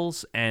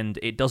projectiles, and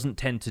it doesn't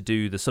tend to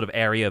do the sort of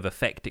area of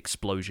effect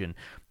explosion.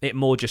 It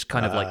more just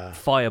kind of like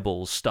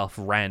fireballs stuff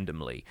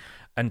randomly.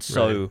 And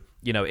so, right.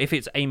 If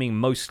it's aiming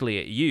mostly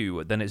at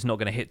you, then it's not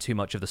going to hit too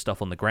much of the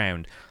stuff on the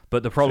ground.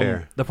 But the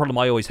problem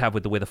I always have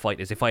with the Wither fight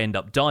is if I end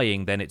up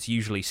dying, then it's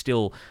usually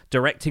still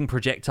directing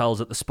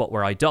projectiles at the spot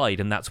where I died,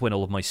 and that's when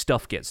all of my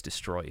stuff gets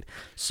destroyed.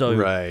 So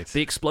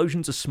The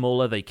explosions are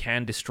smaller, they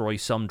can destroy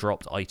some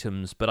dropped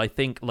items, but I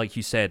think, like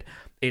you said,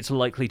 it's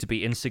likely to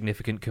be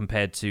insignificant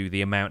compared to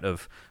the amount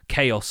of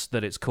chaos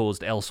that it's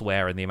caused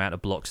elsewhere and the amount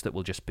of blocks that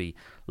will just be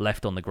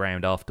left on the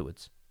ground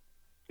afterwards.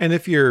 And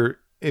if you're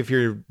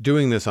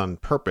doing this on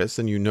purpose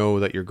and you know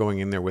that you're going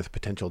in there with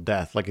potential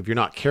death, like if you're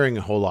not carrying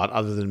a whole lot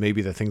other than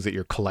maybe the things that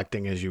you're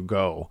collecting as you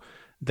go,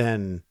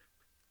 then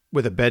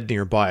with a bed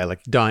nearby,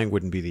 like dying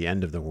wouldn't be the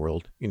end of the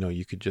world.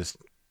 You could just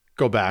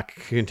go back,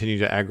 continue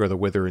to aggro the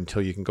Wither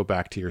until you can go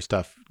back to your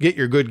stuff, get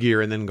your good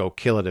gear, and then go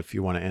kill it if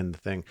you want to end the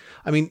thing.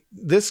 I mean,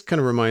 this kind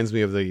of reminds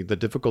me of the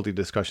difficulty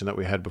discussion that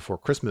we had before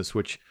Christmas,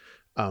 which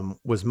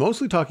was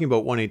mostly talking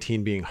about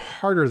 118 being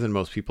harder than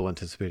most people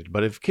anticipated.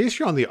 But in case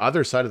you're on the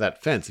other side of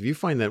that fence, if you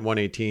find that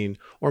 118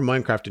 or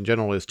Minecraft in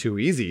general is too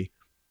easy,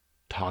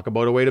 talk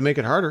about a way to make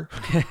it harder.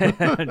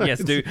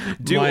 Yes, do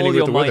all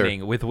your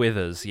mining with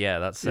Withers. Yeah,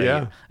 that's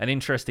an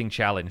interesting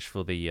challenge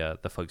for the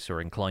folks who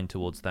are inclined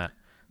towards that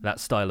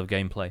style of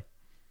gameplay.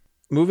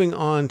 Moving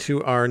on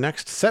to our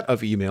next set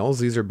of emails.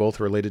 These are both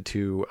related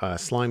to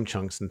slime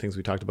chunks and things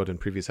we talked about in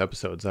previous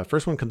episodes.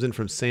 First one comes in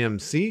from Sam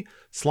C.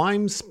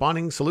 Slime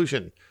Spawning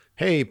Solution.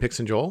 Hey, Pix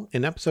and Joel.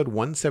 In episode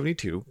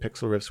 172,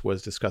 Pixel Riffs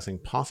was discussing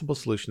possible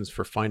solutions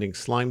for finding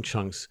slime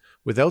chunks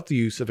without the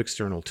use of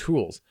external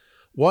tools.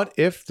 What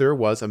if there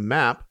was a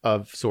map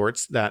of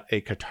sorts that a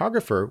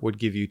cartographer would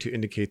give you to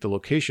indicate the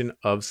location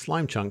of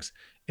slime chunks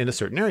in a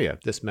certain area?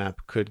 This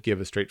map could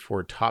give a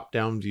straightforward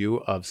top-down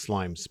view of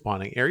slime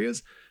spawning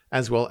areas,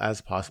 as well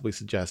as possibly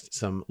suggest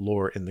some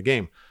lore in the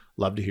game.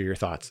 Love to hear your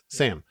thoughts,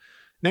 Sam.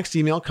 Next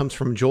email comes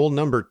from Joel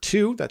number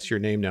 2. That's your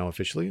name now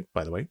officially,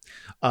 by the way.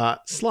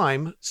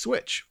 Slime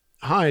Switch.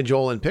 Hi,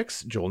 Joel and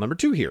Pix. Joel number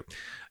 2 here.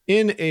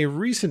 In a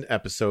recent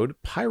episode,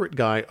 Pirate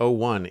Guy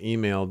 01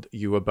 emailed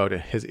you about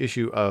his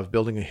issue of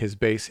building his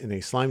base in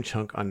a slime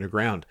chunk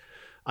underground.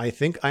 I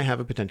think I have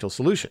a potential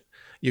solution.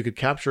 You could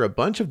capture a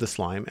bunch of the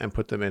slime and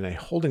put them in a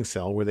holding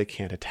cell where they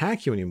can't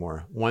attack you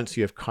anymore. Once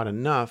you have caught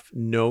enough,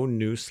 no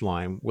new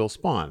slime will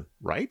spawn,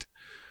 right?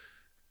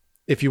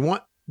 If you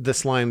want the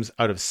slimes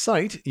out of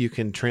sight, you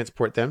can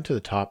transport them to the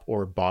top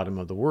or bottom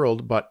of the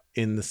world, but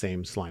in the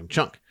same slime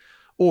chunk.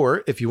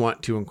 Or if you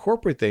want to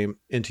incorporate them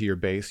into your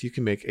base, you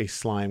can make a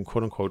slime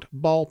quote-unquote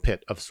ball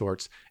pit of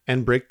sorts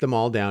and break them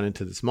all down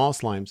into the small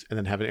slimes and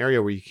then have an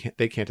area where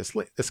they can't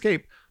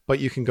escape, but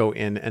you can go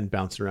in and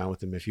bounce around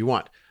with them if you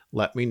want.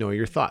 Let me know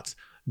your thoughts.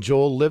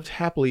 Joel lived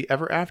happily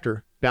ever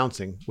after,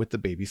 bouncing with the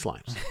baby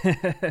slimes.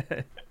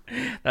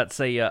 That's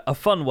a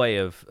fun way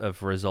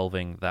of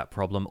resolving that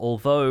problem.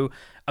 Although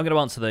I'm going to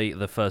answer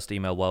the first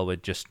email while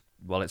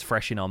it's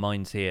fresh in our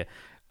minds here.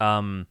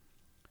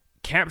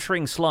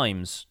 Capturing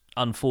slimes,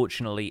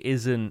 unfortunately,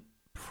 isn't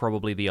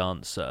probably the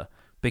answer,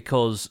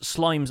 because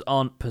slimes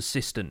aren't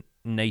persistent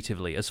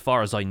natively, as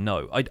far as I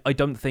know. I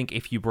don't think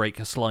if you break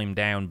a slime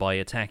down by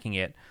attacking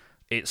it,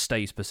 it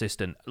stays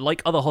persistent.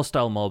 Like other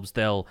hostile mobs,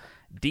 they'll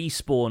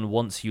despawn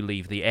once you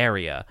leave the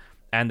area,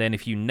 and then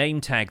if you name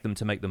tag them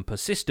to make them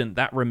persistent,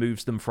 that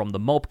removes them from the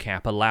mob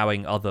cap,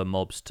 allowing other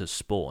mobs to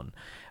spawn.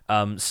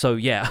 So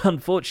yeah,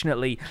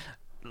 unfortunately,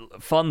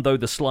 fun though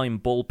the slime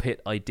ball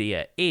pit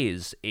idea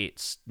is,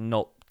 it's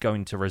not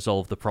going to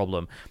resolve the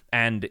problem,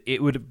 and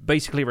it would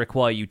basically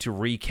require you to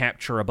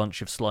recapture a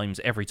bunch of slimes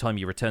every time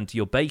you return to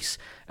your base,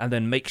 and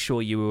then make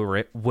sure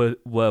you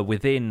were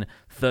within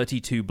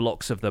 32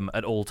 blocks of them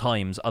at all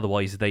times,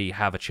 otherwise they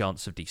have a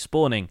chance of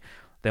despawning.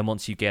 Then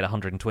once you get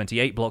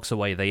 128 blocks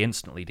away, they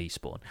instantly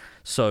despawn.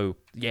 So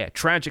yeah,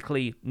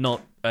 tragically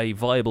not a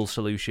viable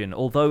solution,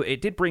 although it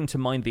did bring to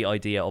mind the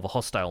idea of a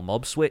hostile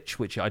mob switch,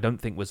 which I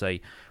don't think was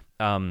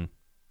an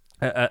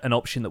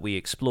option that we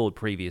explored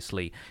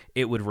previously.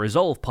 It would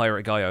resolve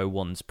Pirate Guy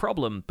 01's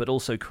problem, but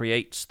also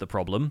creates the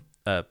problem,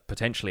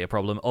 potentially a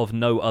problem, of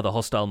no other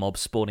hostile mobs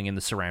spawning in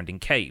the surrounding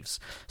caves.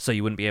 So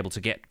you wouldn't be able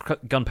to get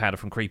gunpowder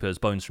from creepers,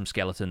 bones from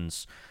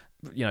skeletons,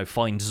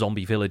 find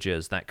zombie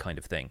villagers, that kind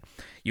of thing.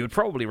 You would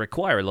probably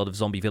require a lot of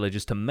zombie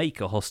villagers to make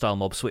a hostile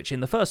mob switch in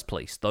the first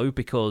place, though,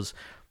 because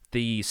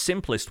the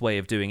simplest way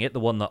of doing it, the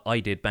one that I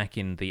did back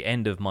in the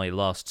end of my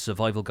last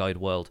survival guide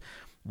world,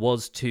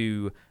 was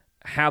to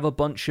have a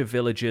bunch of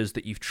villagers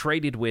that you've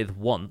traded with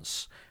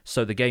once,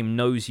 so the game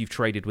knows you've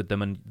traded with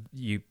them and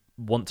you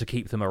want to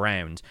keep them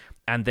around,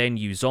 and then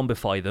you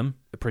zombify them,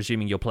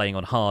 presuming you're playing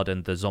on hard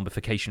and the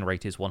zombification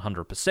rate is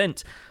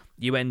 100%,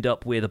 you end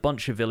up with a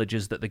bunch of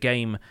villagers that the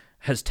game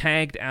has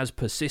tagged as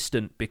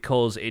persistent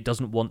because it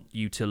doesn't want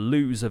you to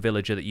lose a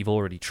villager that you've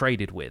already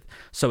traded with.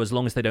 So as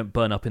long as they don't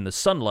burn up in the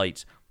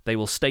sunlight, they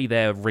will stay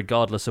there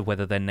regardless of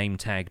whether they're name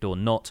tagged or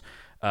not.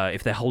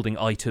 If they're holding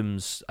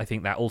items, I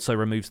think that also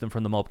removes them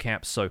from the mob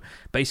caps. So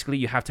basically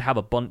you have to have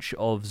a bunch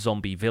of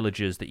zombie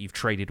villagers that you've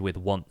traded with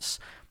once.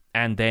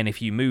 And then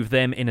if you move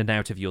them in and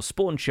out of your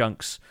spawn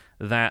chunks,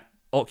 that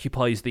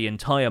occupies the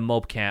entire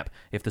mob cap.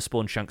 If the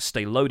spawn chunks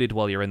stay loaded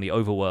while you're in the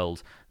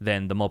overworld,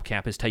 then the mob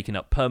cap is taken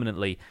up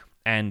permanently.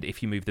 And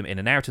if you move them in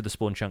and out of the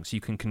spawn chunks,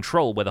 you can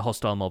control whether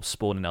hostile mobs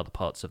spawn in other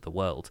parts of the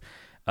world.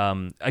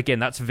 Again,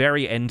 that's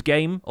very end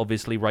game.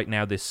 Obviously, right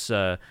now,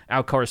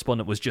 our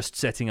correspondent was just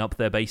setting up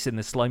their base in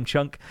this slime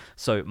chunk,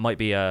 so it might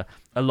be a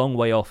long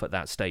way off at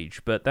that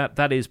stage. But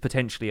that is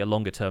potentially a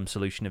longer-term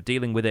solution of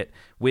dealing with it,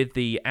 with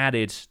the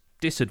added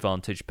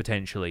disadvantage,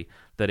 potentially,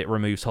 that it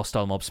removes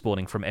hostile mob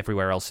spawning from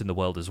everywhere else in the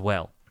world as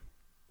well.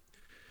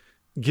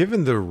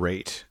 Given the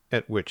rate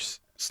at which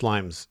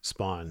slimes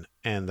spawn,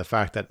 and the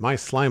fact that my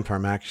slime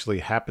farm actually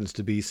happens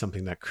to be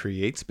something that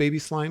creates baby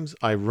slimes,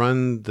 I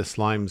run the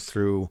slimes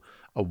through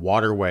a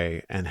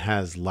waterway and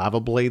has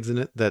lava blades in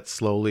it that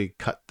slowly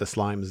cut the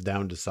slimes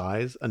down to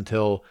size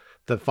until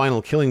the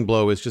final killing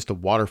blow is just a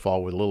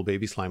waterfall where the little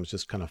baby slimes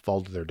just kind of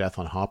fall to their death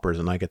on hoppers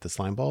and I get the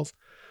slime balls.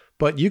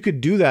 But you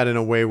could do that in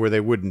a way where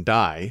they wouldn't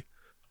die.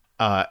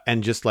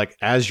 And just like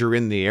as you're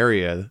in the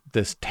area,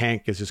 this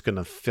tank is just going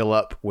to fill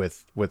up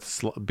with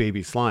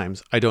baby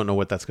slimes. I don't know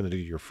what that's going to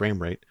do to your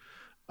frame rate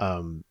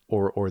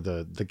or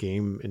the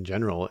game in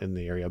general in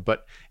the area,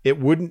 but it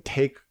wouldn't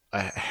take a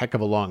heck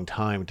of a long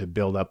time to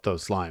build up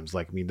those slimes.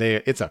 Like, I mean,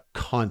 it's a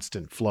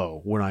constant flow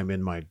when I'm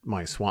in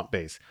my swamp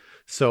base.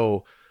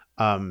 So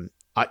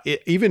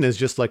it even is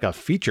just like a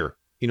feature.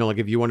 Like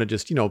if you want to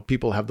just,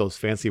 people have those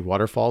fancy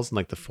waterfalls in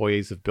like the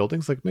foyers of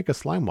buildings, like make a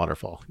slime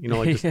waterfall,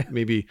 like just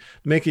maybe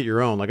make it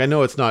your own. Like I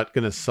know it's not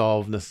going to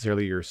solve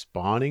necessarily your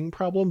spawning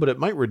problem, but it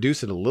might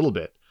reduce it a little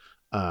bit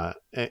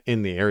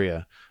in the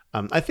area.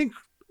 I think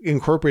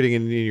incorporating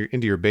it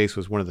into your base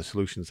was one of the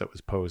solutions that was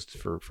posed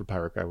for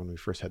Pirate Guy when we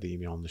first had the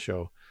email on the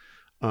show.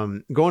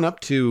 Going up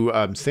to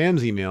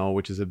Sam's email,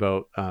 which is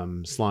about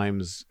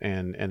slimes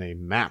and a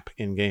map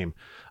in game.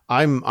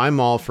 I'm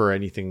all for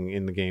anything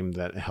in the game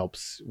that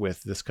helps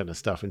with this kind of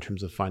stuff in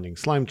terms of finding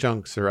slime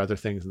chunks or other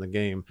things in the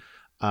game.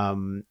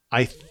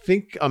 I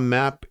think a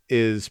map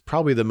is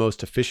probably the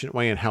most efficient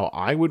way in how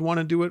I would want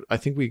to do it. I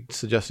think we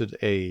suggested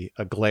a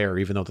glare,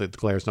 even though the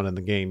glare is not in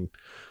the game.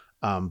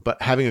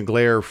 But having a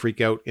glare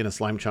freak out in a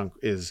slime chunk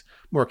is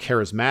more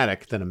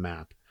charismatic than a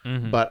map.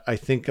 Mm-hmm. But I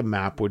think a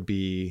map would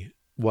be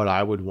what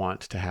I would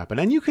want to happen.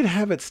 And you could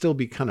have it still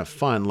be kind of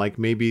fun. Like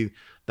maybe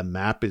the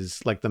map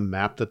is like the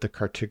map that the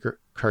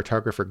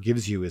cartographer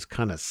gives you is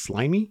kind of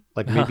slimy.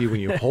 Like maybe when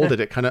you hold it,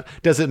 it kind of,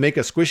 does it make a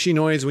squishy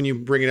noise when you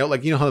bring it out?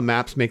 Like, how the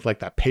maps make like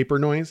that paper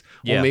noise?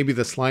 Yeah. Well, maybe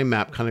the slime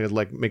map kind of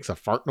like makes a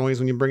fart noise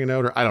when you bring it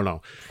out, or I don't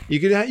know.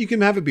 You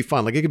can have it be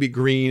fun. Like it could be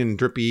green and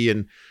drippy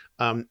and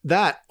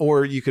that,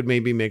 or you could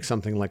maybe make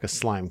something like a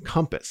slime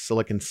compass. So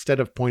like instead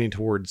of pointing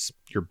towards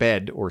your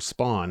bed or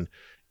spawn,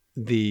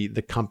 the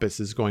compass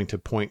is going to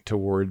point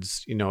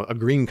towards, a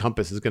green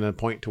compass is going to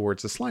point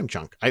towards a slime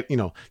chunk.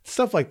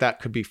 Stuff like that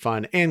could be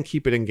fun and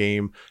keep it in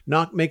game,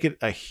 not make it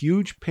a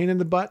huge pain in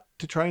the butt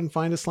to try and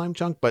find a slime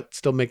chunk, but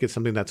still make it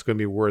something that's going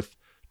to be worth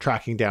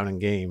tracking down in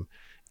game,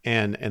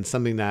 and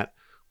something that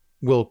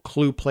will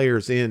clue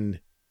players in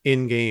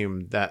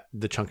game that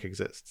the chunk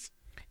exists.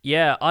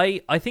 Yeah,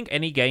 I think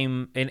any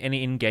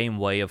in-game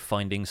way of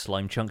finding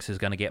slime chunks is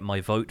going to get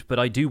my vote, but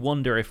I do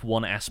wonder if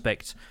one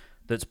aspect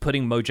that's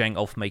putting Mojang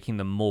off making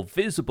them more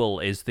visible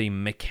is the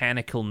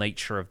mechanical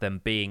nature of them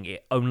being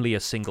only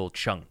a single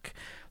chunk.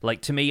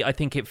 Like, to me, I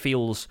think it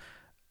feels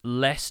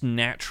less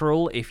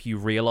natural if you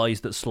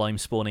realize that slime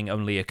spawning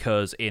only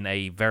occurs in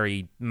a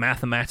very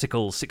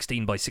mathematical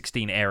 16 by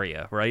 16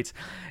 area, right?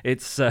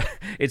 It's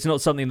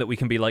not something that we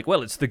can be like,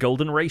 well, it's the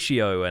golden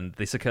ratio and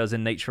this occurs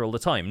in nature all the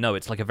time. No,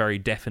 it's like a very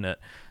definite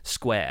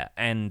square.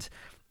 And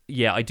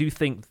yeah, I do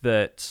think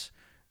that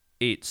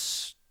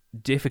it's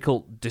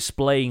difficult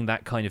displaying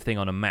that kind of thing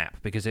on a map,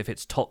 because if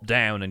it's top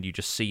down and you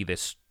just see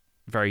this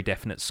very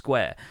definite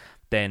square,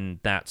 then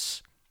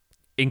that's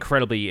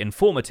incredibly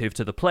informative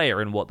to the player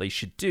and what they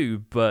should do,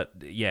 but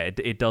yeah,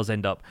 it does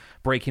end up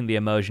breaking the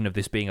immersion of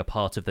this being a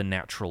part of the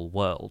natural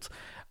world.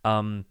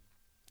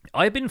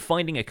 I've been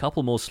finding a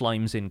couple more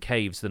slimes in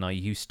caves than I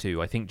used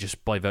to. I think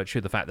just by virtue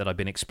of the fact that I've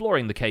been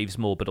exploring the caves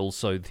more, but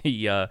also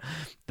the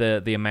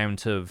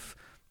amount of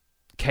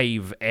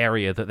cave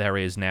area that there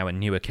is now in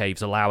newer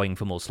caves allowing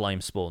for more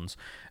slime spawns.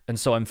 And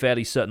so I'm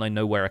fairly certain I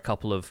know where a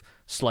couple of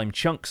slime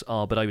chunks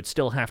are, but I would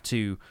still have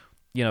to,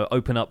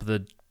 open up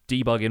the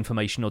debug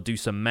information or do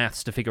some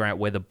maths to figure out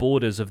where the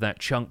borders of that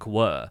chunk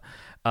were,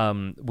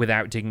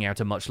 without digging out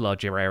a much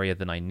larger area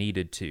than I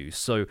needed to.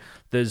 So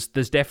there's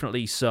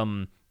definitely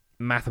some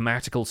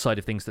mathematical side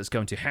of things that's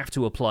going to have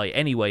to apply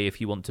anyway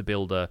if you want to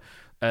build an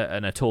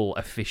at all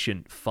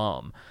efficient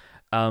farm.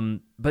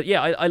 But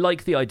yeah, I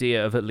like the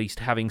idea of at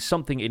least having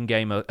something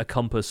in-game, a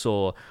compass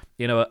or,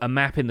 a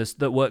map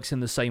that works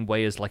in the same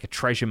way as like a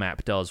treasure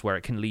map does, where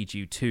it can lead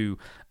you to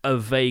a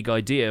vague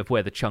idea of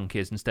where the chunk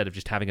is instead of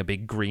just having a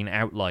big green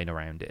outline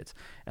around it.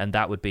 And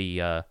that would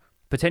be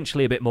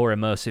potentially a bit more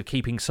immersive,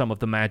 keeping some of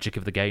the magic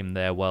of the game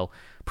there while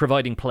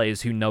providing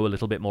players who know a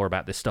little bit more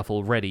about this stuff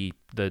already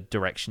the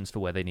directions for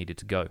where they needed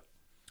to go.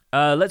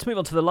 Let's move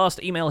on to the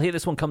last email here.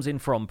 This one comes in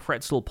from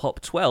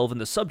PretzelPop12, and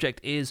the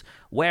subject is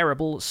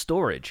wearable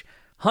storage.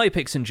 Hi,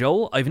 Pix and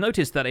Joel. I've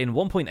noticed that in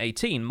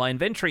 1.18, my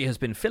inventory has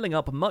been filling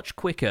up much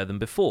quicker than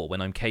before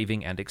when I'm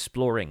caving and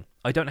exploring.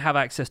 I don't have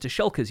access to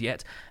shulkers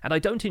yet, and I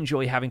don't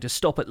enjoy having to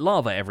stop at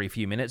lava every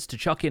few minutes to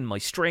chuck in my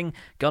string,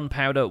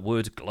 gunpowder,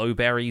 wood,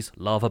 glowberries,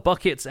 lava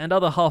buckets, and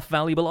other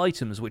half-valuable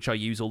items which I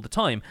use all the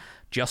time,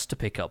 just to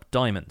pick up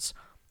diamonds.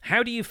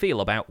 How do you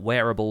feel about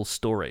wearable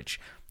storage?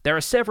 There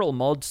are several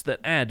mods that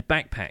add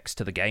backpacks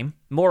to the game.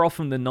 More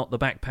often than not, the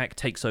backpack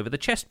takes over the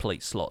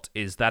chestplate slot.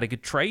 Is that a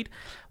good trade?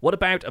 What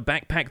about a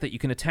backpack that you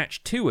can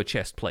attach to a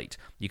chestplate?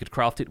 You could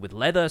craft it with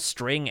leather,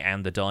 string,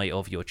 and the dye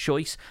of your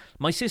choice.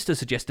 My sister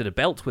suggested a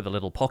belt with a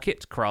little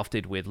pocket,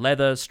 crafted with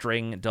leather,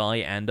 string, dye,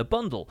 and a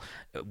bundle,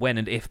 when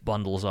and if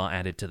bundles are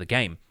added to the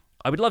game.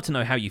 I would love to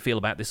know how you feel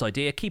about this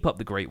idea. Keep up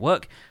the great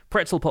work.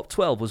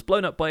 PretzelPop12 was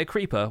blown up by a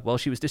creeper while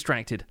she was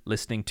distracted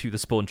listening to the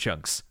spawn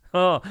chunks.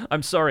 Oh,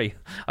 I'm sorry.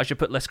 I should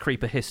put less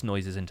creeper hiss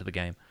noises into the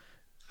game.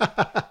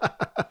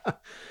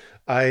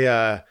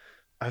 I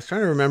was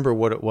trying to remember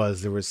what it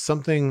was. There was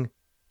something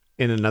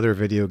in another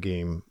video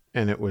game,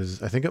 and it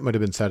was, I think it might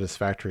have been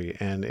Satisfactory,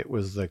 and it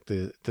was like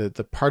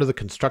the part of the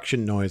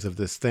construction noise of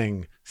this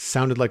thing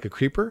sounded like a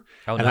creeper.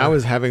 Oh, and no. I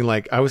was having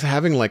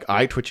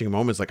eye twitching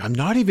moments, like I'm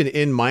not even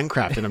in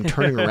Minecraft and I'm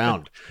turning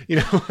around.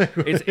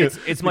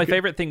 It's my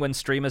favorite thing when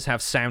streamers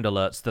have sound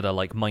alerts that are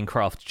like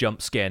Minecraft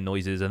jump scare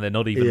noises, and they're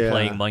not even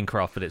playing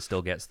Minecraft, but it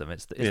still gets them.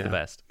 It's the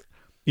best.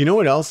 You know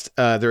what else?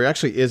 There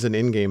actually is an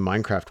in-game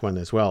Minecraft one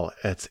as well.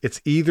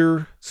 It's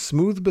either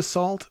smooth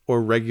basalt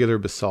or regular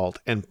basalt,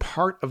 and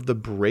part of the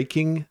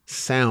breaking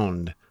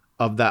sound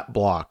of that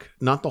block,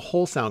 not the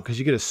whole sound, because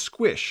you get a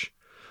squish,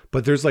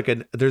 but there's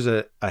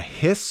a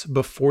hiss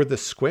before the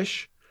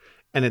squish,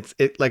 and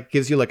it like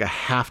gives you like a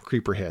half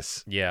creeper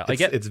hiss. Yeah,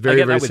 it's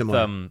very that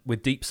similar.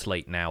 With Deep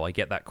Slate now, I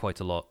get that quite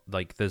a lot.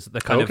 Like there's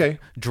the kind of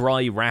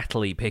dry,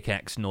 rattly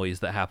pickaxe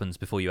noise that happens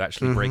before you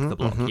actually break the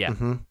block.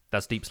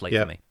 That's Deep Slate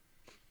for me.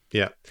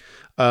 Yeah.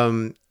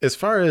 As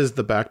far as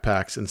the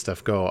backpacks and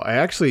stuff go, I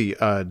actually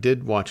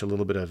did watch a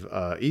little bit of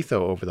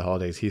Etho over the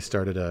holidays. He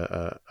started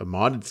a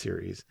modded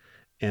series,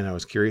 and I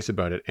was curious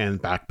about it.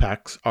 And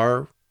backpacks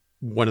are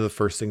one of the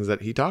first things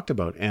that he talked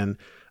about. And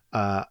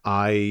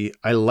I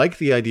like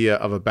the idea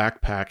of a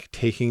backpack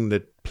taking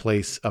the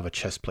place of a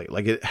chest plate.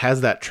 Like it has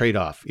that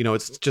trade-off.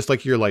 It's just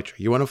like your Elytra.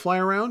 You want to fly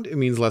around, it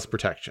means less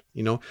protection.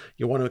 You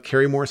want to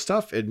carry more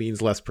stuff, it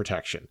means less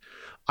protection.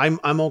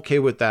 I'm okay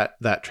with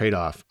that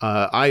trade-off.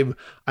 I'm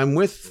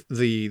with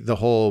the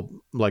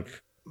whole like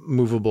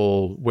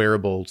movable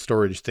wearable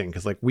storage thing,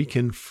 because like we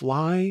can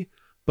fly,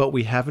 but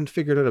we haven't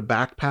figured out a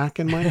backpack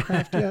in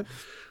Minecraft yet.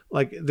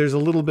 like there's a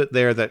little bit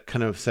there that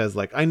kind of says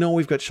like, I know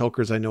we've got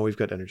shulkers, I know we've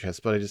got ender chests,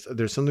 but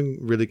there's something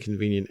really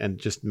convenient and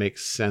just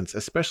makes sense,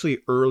 especially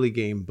early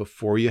game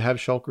before you have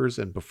shulkers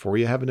and before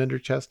you have an ender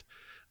chest.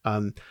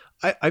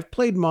 I've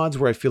played mods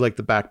where I feel like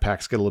the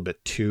backpacks get a little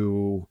bit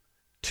too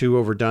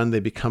overdone. They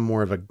become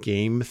more of a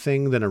game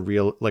thing than a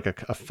real, like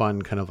a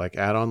fun kind of like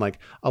add-on. Like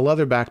a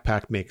leather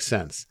backpack makes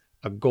sense.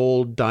 A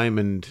gold,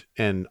 diamond,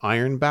 and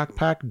iron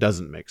backpack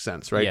doesn't make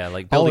sense, right? Yeah,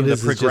 like building the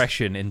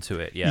progression into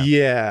it.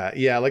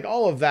 Yeah. Like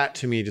all of that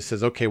to me just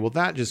says, okay, well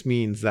that just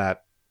means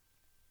that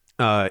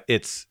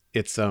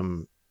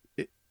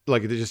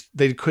like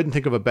they couldn't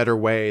think of a better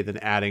way than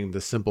adding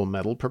the simple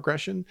metal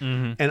progression.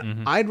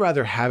 I'd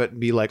rather have it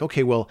be like,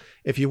 okay, well,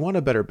 if you want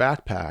a better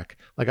backpack,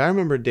 like I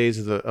remember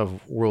days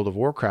of World of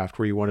Warcraft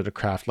where you wanted to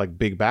craft like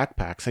big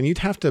backpacks, and you'd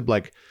have to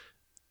like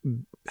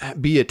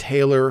be a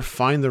tailor,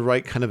 find the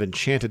right kind of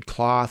enchanted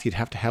cloth. You'd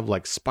have to have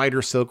like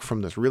spider silk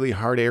from this really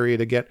hard area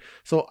to get.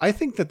 So I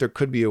think that there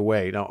could be a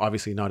way. Now,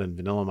 obviously not in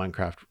vanilla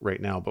Minecraft right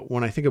now, but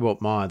when I think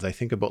about mods, I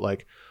think about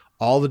like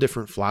all the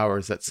different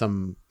flowers that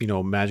some,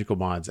 magical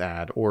mods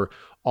add, or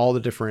all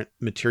the different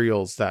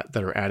materials that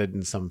are added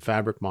in some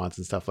fabric mods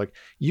and stuff. Like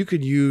you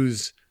could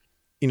use,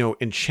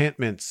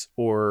 enchantments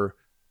or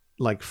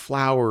like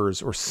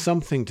flowers or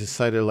something to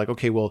say to like,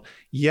 okay, well,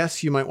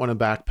 yes, you might want a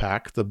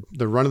backpack.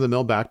 The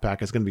run-of-the-mill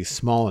backpack is going to be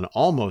small and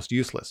almost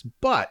useless.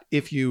 But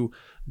if you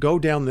go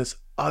down this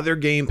other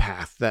game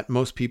path that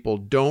most people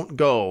don't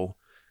go,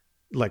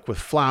 like with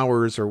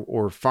flowers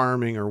or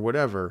farming or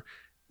whatever,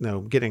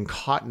 getting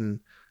cotton,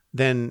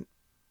 then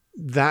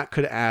that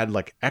could add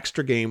like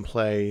extra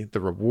gameplay.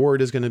 The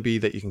reward is going to be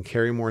that you can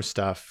carry more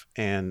stuff.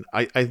 And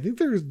I think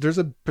there's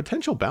a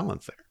potential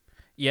balance there.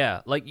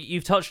 Yeah, like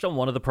you've touched on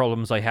one of the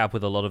problems I have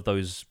with a lot of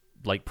those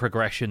like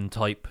progression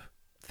type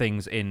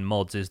things in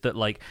mods is that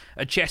like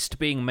a chest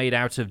being made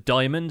out of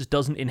diamond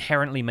doesn't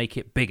inherently make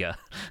it bigger,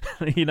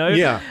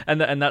 Yeah.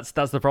 And that's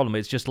the problem.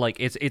 It's just like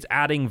it's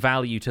adding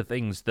value to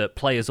things that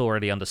players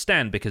already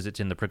understand because it's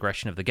in the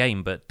progression of the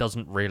game, but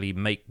doesn't really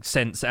make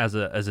sense as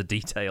a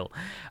detail.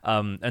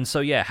 And so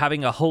yeah,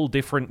 having a whole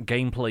different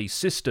gameplay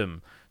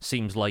system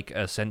seems like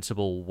a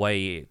sensible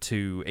way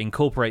to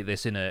incorporate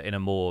this in a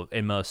more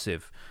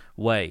immersive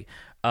way.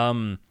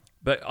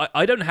 But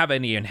I don't have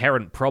any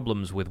inherent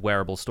problems with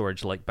wearable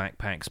storage like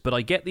backpacks, but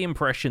I get the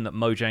impression that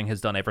Mojang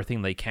has done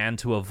everything they can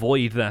to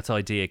avoid that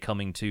idea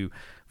coming to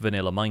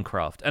vanilla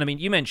Minecraft. And I mean,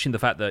 you mentioned the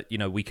fact that,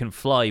 we can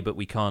fly, but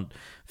we can't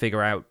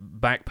figure out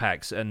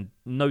backpacks. And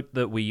note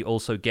that we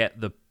also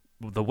get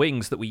the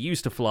wings that we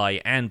use to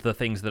fly and the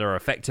things that are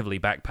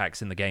effectively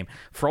backpacks in the game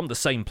from the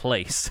same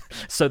place.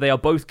 So they are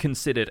both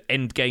considered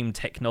end game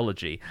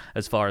technology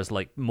as far as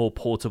like more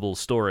portable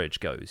storage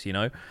goes,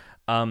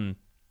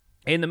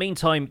 In the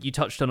meantime, you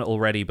touched on it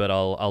already, but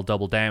I'll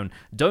double down.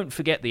 Don't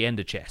forget the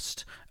ender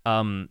chest.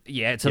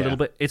 It's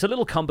a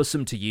little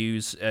cumbersome to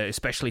use,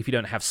 especially if you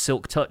don't have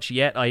Silk Touch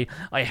yet. I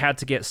had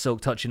to get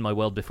Silk Touch in my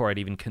world before I'd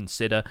even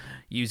consider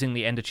using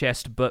the ender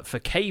chest, but for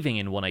caving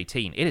in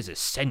 1.18, it is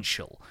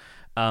essential.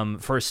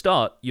 For a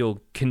start, you're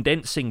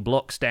condensing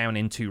blocks down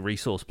into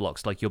resource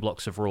blocks, like your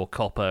blocks of raw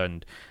copper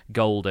and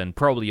gold, and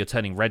probably you're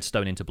turning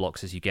redstone into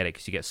blocks as you get it,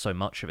 because you get so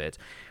much of it.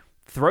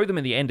 Throw them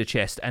in the ender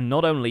chest, and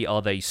not only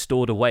are they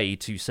stored away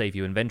to save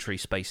you inventory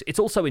space, it's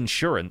also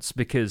insurance,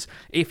 because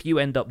if you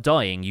end up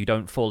dying, you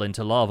don't fall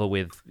into lava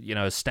with,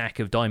 a stack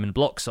of diamond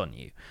blocks on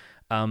you.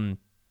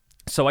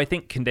 So I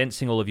think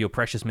condensing all of your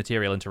precious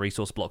material into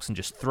resource blocks and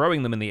just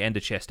throwing them in the ender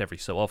chest every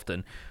so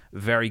often,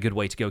 very good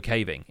way to go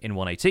caving in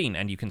 1.18,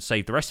 and you can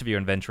save the rest of your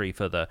inventory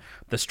for the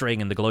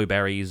string and the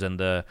glowberries and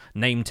the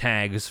name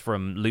tags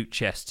from loot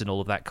chests and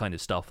all of that kind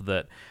of stuff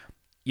that,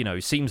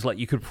 seems like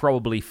you could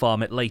probably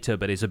farm it later,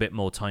 but is a bit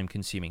more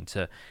time-consuming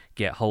to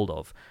get hold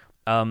of.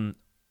 I'll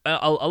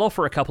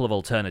offer a couple of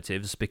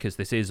alternatives, because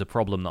this is a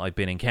problem that I've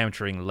been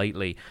encountering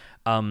lately.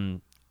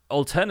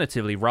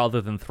 Alternatively,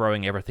 rather than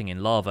throwing everything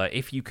in lava,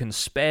 if you can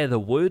spare the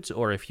wood,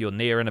 or if you're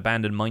near an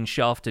abandoned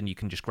mineshaft and you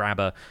can just grab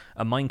a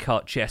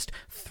minecart chest,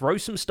 throw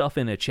some stuff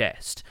in a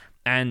chest,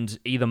 and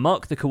either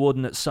mark the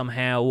coordinates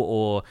somehow,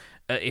 or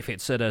if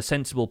it's at a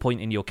sensible point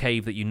in your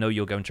cave that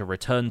you're going to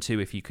return to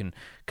if you can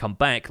come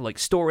back, like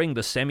storing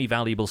the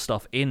semi-valuable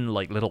stuff in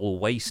like little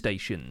way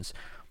stations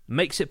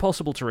makes it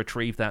possible to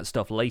retrieve that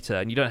stuff later,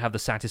 and you don't have the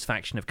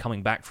satisfaction of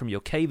coming back from your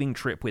caving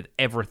trip with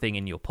everything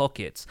in your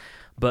pockets,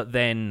 but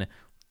then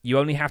you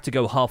only have to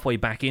go halfway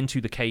back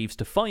into the caves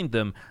to find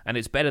them, and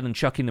it's better than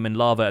chucking them in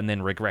lava and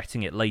then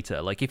regretting it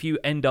later. Like, if you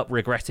end up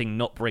regretting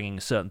not bringing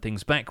certain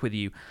things back with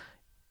you,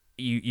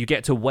 you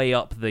get to weigh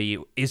up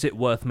is it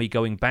worth me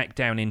going back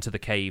down into the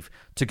cave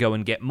to go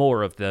and get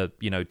more of the,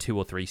 2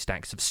 or 3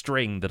 stacks of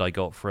string that I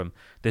got from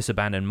this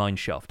abandoned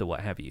mineshaft or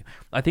what have you.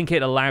 I think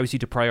it allows you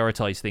to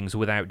prioritize things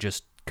without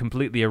just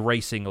completely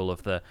erasing all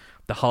of the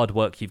hard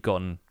work you've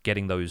gotten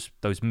getting those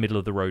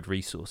middle-of-the-road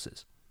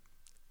resources.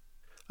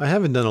 I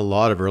haven't done a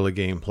lot of early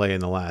game play in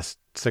the last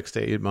 6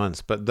 to 8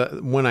 months,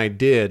 but when I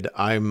did,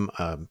 I'm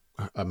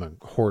I'm a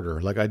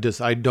hoarder. Like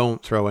I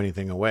don't throw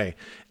anything away,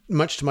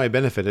 much to my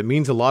benefit. It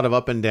means a lot of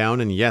up and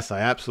down. And yes, I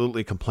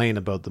absolutely complain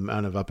about the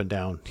amount of up and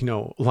down,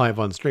 live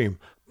on stream.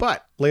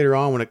 But later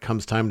on, when it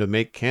comes time to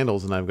make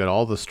candles and I've got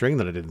all the string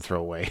that I didn't throw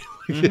away,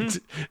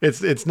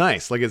 it's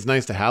nice. Like, it's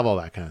nice to have all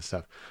that kind of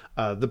stuff.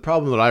 The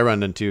problem that I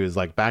run into is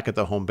like back at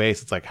the home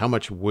base, it's like, how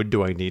much wood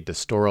do I need to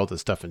store all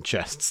this stuff in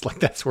chests? Like,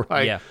 that's where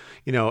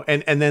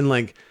and then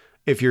like,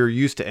 if you're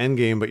used to end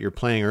game, but you're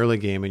playing early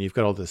game and you've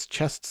got all this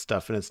chest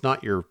stuff and it's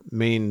not your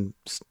main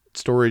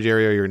storage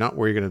area, you're not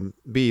where you're going to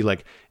be,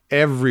 like,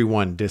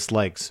 everyone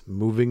dislikes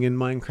moving in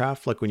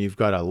Minecraft. Like, when you've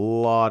got a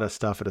lot of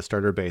stuff at a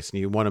starter base and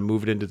you want to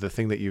move it into the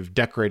thing that you've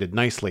decorated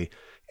nicely,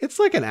 it's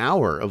like an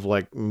hour of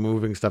like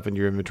moving stuff in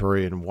your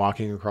inventory and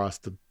walking across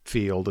the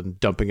field and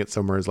dumping it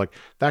somewhere. Is like,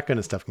 that kind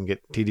of stuff can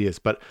get tedious.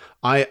 But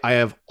I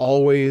have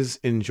always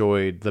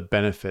enjoyed the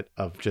benefit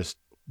of just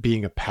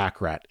being a pack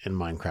rat in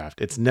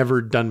Minecraft. It's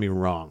never done me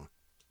wrong.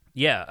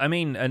 Yeah, I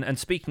mean, and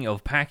speaking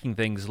of packing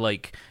things,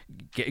 like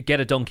get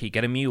a donkey,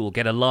 get a mule,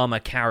 get a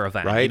llama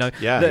caravan. Right?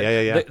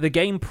 Yeah. The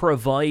game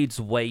provides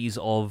ways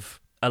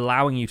of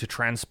allowing you to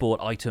transport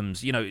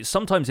items,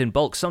 sometimes in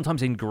bulk,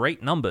 sometimes in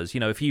great numbers.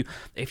 If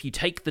you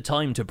take the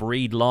time to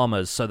breed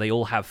llamas so they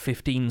all have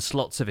 15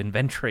 slots of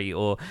inventory,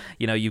 or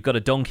you've got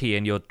a donkey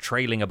and you're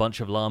trailing a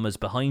bunch of llamas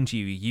behind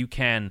you, you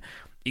can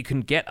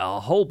get a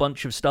whole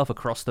bunch of stuff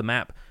across the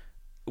map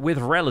with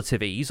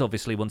relative ease.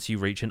 Obviously, once you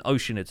reach an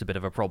ocean, it's a bit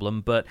of a problem,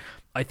 but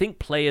I think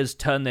players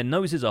turn their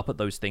noses up at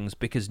those things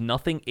because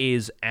nothing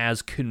is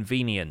as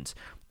convenient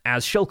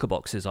as shulker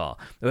boxes are,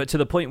 to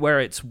the point where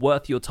it's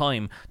worth your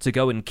time to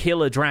go and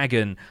kill a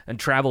dragon and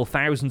travel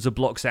thousands of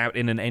blocks out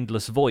in an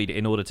endless void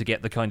in order to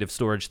get the kind of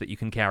storage that you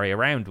can carry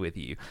around with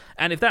you.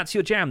 And if that's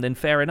your jam, then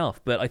fair enough.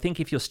 But I think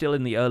if you're still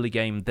in the early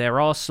game, there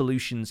are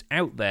solutions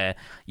out there.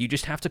 You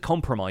just have to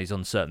compromise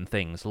on certain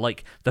things,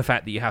 like the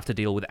fact that you have to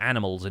deal with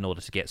animals in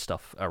order to get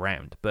stuff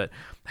around. But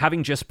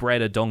having just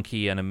bred a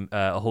donkey and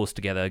a horse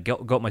together,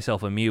 got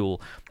myself a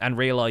mule, and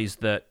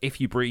realized that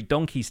if you breed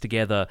donkeys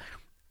together,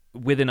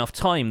 with enough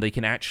time, they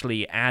can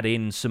actually add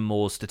in some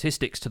more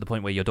statistics to the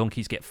point where your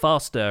donkeys get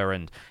faster,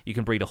 and you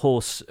can breed a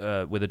horse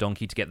with a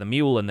donkey to get the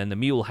mule, and then the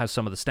mule has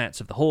some of the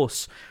stats of the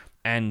horse,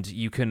 and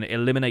you can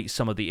eliminate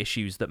some of the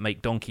issues that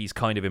make donkeys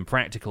kind of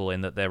impractical in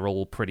that they're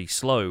all pretty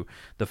slow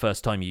the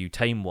first time you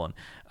tame one.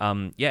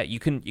 You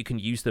can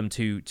use them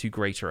to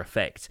greater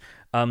effect.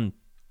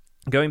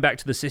 Going back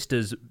to the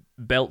Sisters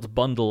belt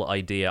bundle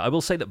idea, I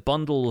will say that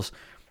bundles,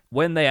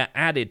 when they are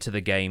added to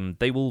the game,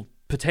 they will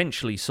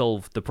potentially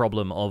solve the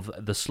problem of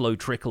the slow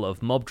trickle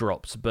of mob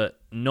drops,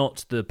 but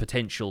not the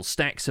potential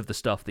stacks of the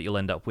stuff that you'll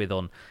end up with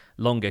on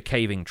longer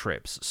caving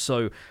trips.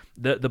 So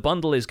the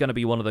bundle is going to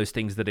be one of those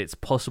things that it's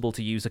possible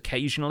to use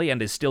occasionally,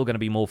 and is still going to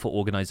be more for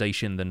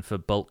organization than for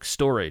bulk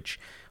storage,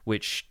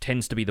 which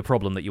tends to be the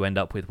problem that you end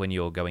up with when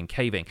you're going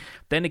caving.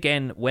 Then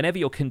again, whenever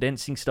you're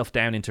condensing stuff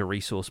down into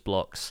resource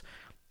blocks,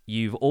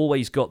 you've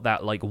always got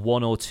that like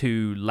 1 or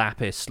 2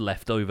 lapis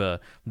left over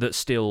that's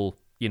still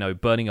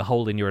burning a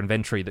hole in your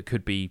inventory that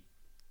could be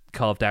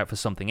carved out for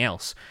something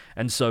else.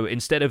 And so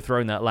instead of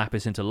throwing that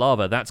lapis into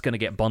lava, that's going to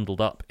get bundled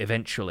up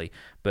eventually.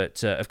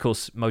 But of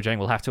course, Mojang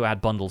will have to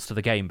add bundles to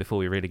the game before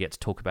we really get to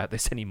talk about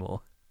this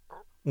anymore.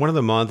 One of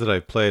the mods that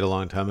I played a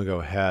long time ago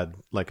had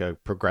like a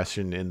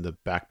progression in the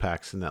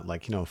backpacks, and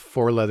that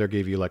 4 leather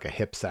gave you like a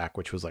hip sack,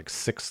 which was like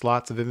 6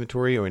 slots of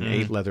inventory, or an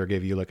 8 leather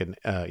gave you like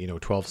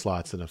 12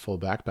 slots in a full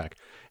backpack.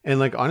 And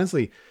like,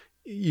 honestly,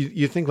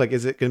 you think like,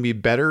 is it going to be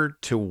better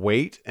to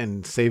wait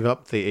and save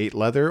up the 8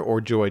 leather, or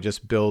do I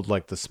just build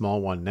like the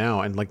small one now?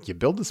 And like, you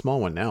build the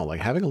small one now,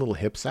 like having a little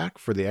hip sack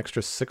for the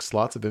extra 6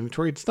 slots of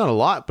inventory, it's not a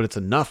lot, but it's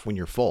enough when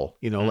you're full,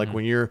 like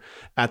when you're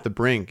at the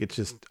brink. It's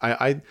just,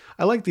 I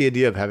like the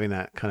idea of having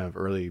that kind of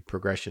early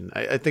progression.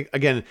 I think,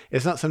 again,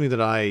 it's not something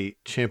that I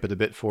champ at a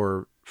bit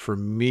for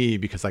me,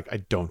 because like, I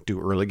don't do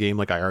early game.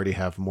 Like, I already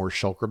have more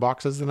shulker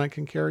boxes than I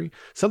can carry.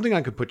 Something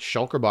I could put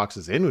shulker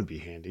boxes in would be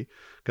handy,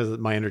 because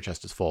my ender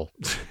chest is full.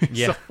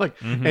 Yeah. So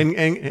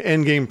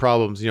end game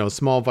problems,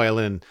 small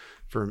violin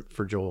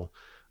for Joel.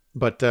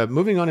 But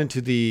moving on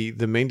into the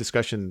main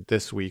discussion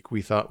this week,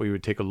 we thought we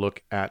would take a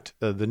look at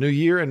the new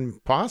year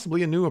and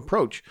possibly a new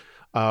approach.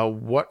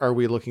 What are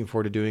we looking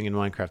forward to doing in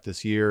Minecraft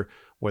this year,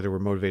 whether we're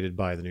motivated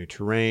by the new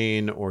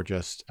terrain or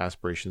just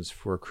aspirations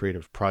for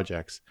creative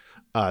projects?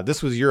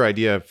 This was your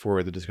idea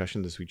for the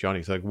discussion this week,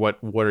 Johnny. So like,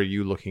 what are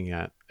you looking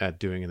at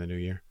doing in the new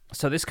year?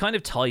 So this kind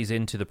of ties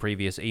into the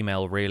previous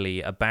email,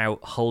 really,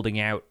 about holding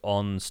out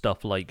on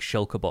stuff like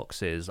shulker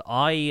boxes.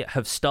 I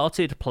have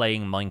started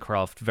playing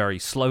Minecraft very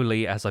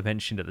slowly, as I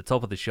mentioned at the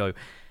top of the show,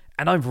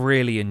 and I'm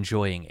really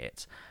enjoying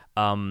it.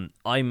 I'm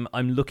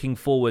looking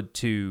forward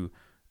to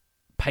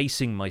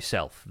pacing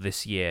myself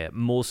this year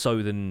more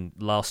so than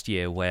last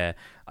year, where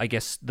I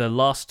guess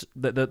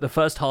the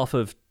first half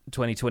of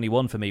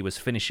 2021 for me was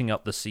finishing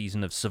up the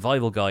season of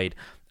Survival Guide,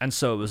 and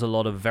so it was a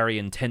lot of very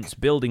intense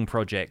building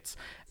projects.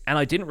 And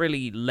I didn't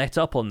really let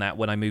up on that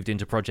when I moved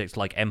into projects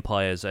like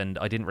Empires, and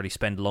I didn't really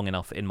spend long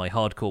enough in my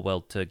hardcore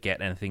world to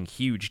get anything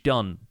huge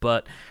done.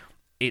 But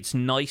it's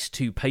nice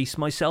to pace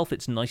myself.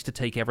 It's nice to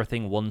take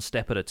everything one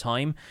step at a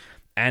time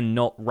and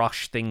not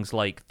rush things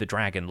like the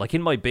dragon. Like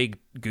in my big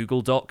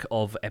Google Doc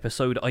of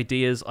episode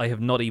ideas, I have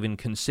not even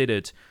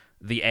considered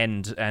the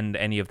end and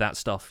any of that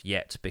stuff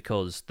yet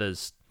because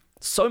there's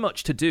so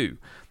much to do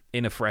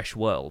in a fresh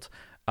world.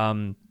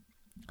 I'm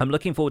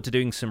looking forward to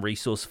doing some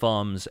resource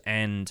farms,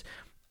 and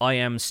I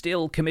am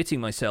still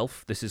committing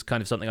myself, this is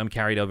kind of something I'm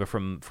carried over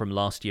from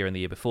last year and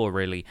the year before,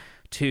 really,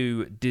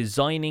 to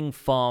designing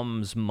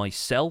farms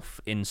myself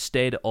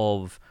instead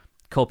of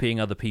copying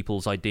other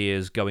people's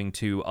ideas, going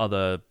to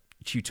other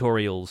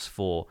tutorials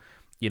for,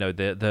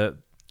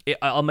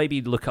 I'll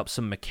maybe look up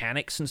some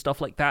mechanics and stuff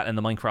like that, and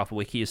the Minecraft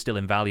wiki is still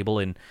invaluable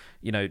in,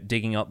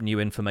 digging up new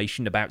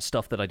information about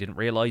stuff that I didn't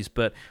realize,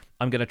 but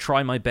I'm going to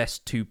try my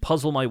best to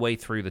puzzle my way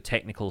through the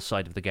technical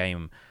side of the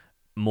game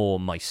more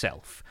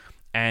myself.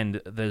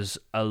 And there's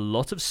a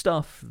lot of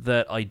stuff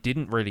that I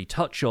didn't really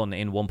touch on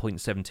in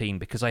 1.17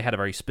 because I had a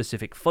very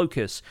specific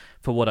focus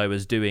for what I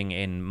was doing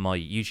in my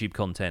YouTube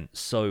content.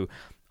 So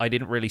I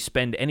didn't really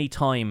spend any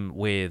time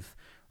with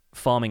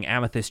farming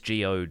amethyst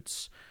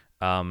geodes,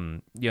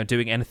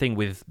 doing anything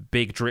with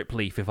big drip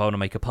leaf if I want to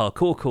make a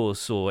parkour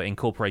course or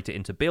incorporate it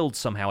into builds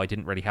somehow. I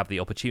didn't really have the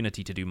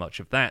opportunity to do much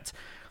of that.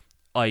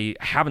 I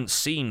haven't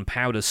seen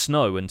powder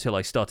snow until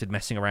I started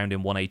messing around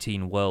in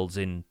 1.18 worlds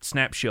in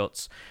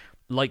snapshots.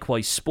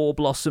 Likewise, spore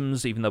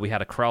blossoms, even though we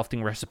had a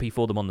crafting recipe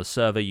for them on the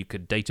server, you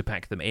could data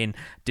pack them in.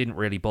 Didn't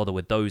really bother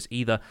with those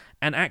either.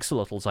 And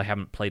axolotls I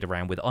haven't played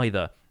around with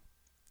either.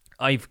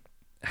 I've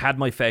had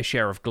my fair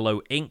share of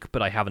glow ink,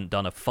 but I haven't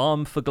done a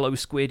farm for glow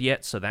squid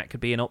yet, so that could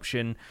be an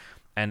option.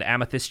 And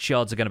amethyst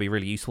shards are going to be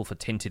really useful for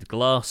tinted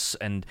glass,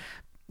 and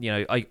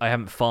I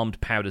haven't farmed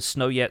powder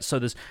snow yet, so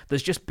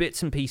there's just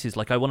bits and pieces.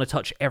 Like, I want to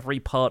touch every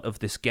part of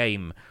this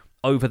game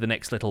over the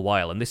next little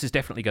while, and this is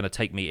definitely going to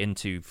take me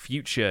into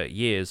future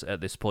years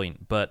at this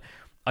point, but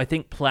I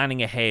think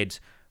planning ahead,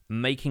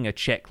 making a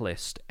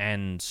checklist,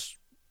 and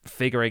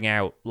figuring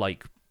out,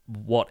 like,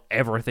 what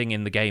everything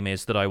in the game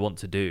is that I want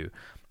to do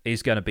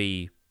is going to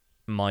be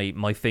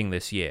my thing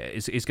this year,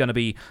 is going to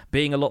be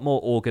being a lot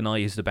more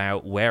organized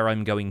about where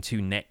I'm going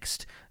to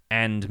next,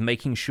 and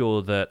making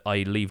sure that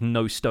I leave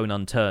no stone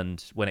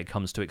unturned when it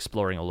comes to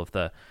exploring all of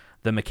the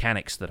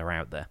mechanics that are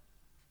out there.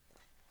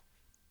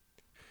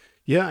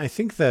 Yeah, I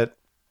think that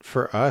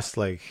for us,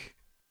 like,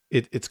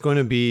 it's going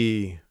to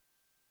be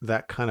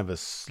that kind of a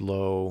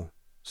slow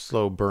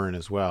burn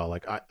as well.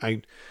 Like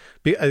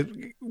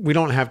we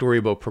don't have to worry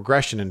about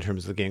progression in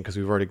terms of the game because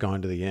we've already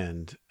gone to the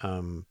end.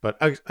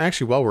 But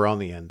actually, while we're on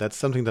the end, that's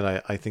something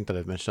that I think that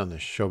I've mentioned on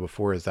this show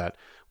before, is that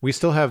we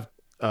still have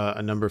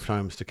a number of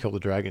times to kill the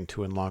dragon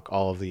to unlock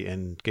all of the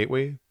end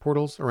gateway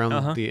portals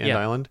around the end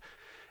island.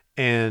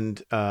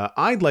 And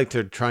I'd like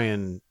to try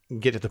and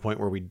get to the point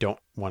where we don't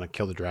want to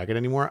kill the dragon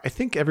anymore. I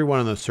think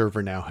everyone on the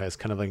server now has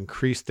kind of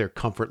increased their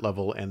comfort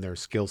level and their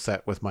skill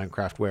set with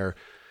Minecraft, where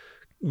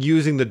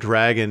using the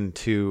dragon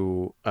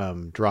to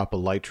drop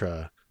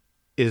elytra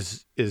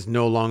is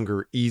no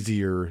longer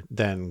easier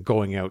than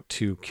going out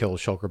to kill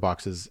shulker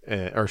boxes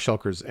or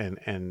shulkers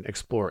and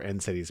explore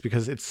end cities,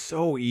 because it's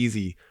so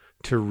easy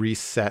to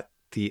reset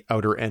the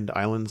outer end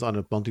islands on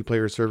a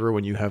multiplayer server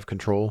when you have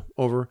control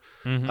over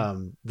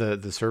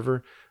the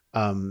server.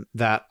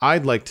 That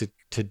I'd like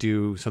to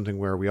do something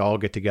where we all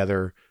get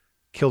together,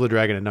 kill the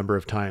dragon a number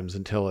of times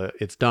until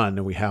it's done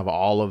and we have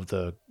all of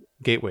the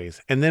gateways,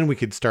 and then we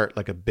could start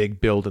like a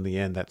big build in the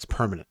end that's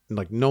permanent,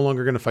 like no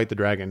longer going to fight the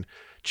dragon,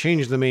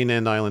 change the main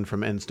end island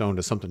from endstone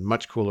to something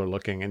much cooler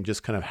looking, and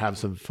just kind of have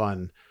some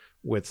fun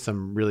with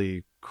some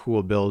really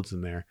cool builds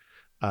in there.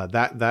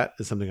 That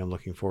is something I'm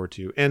looking forward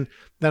to. And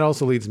that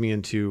also leads me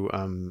into,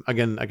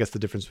 again, I guess the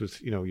difference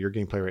with, your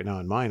gameplay right now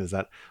and mine is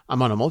that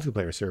I'm on a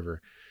multiplayer server,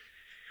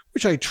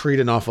 which I treat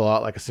an awful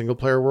lot like a single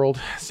player world.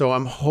 So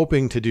I'm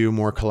hoping to do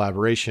more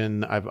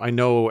collaboration. I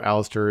know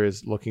Alistair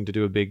is looking to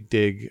do a big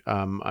dig.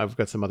 I've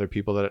got some other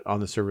people that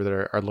on the server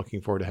that are looking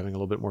forward to having a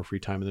little bit more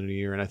free time in the new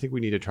year. And I think we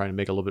need to try and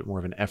make a little bit more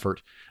of an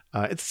effort.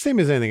 It's the same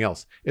as anything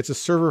else. It's a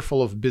server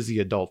full of busy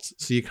adults.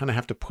 So you kind of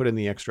have to put in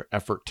the extra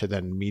effort to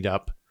then meet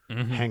up,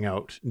 hang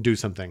out, do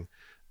something.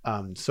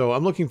 So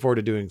I'm looking forward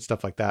to doing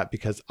stuff like that,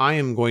 because I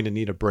am going to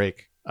need a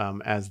break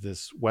as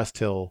this West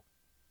Hill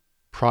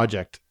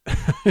project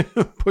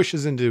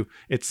pushes into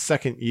its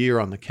second year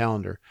on the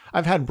calendar.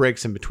 I've had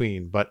breaks in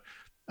between, but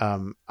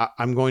I'm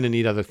going to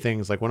need other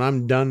things. Like when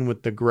I'm done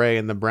with the gray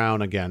and the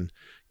brown again,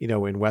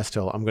 in West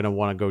Hill, I'm going to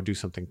want to go do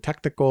something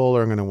technical,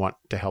 or I'm going to want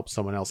to help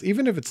someone else,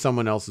 even if it's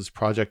someone else's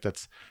project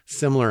that's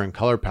similar in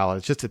color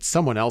palette. It's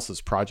someone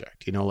else's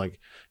project, like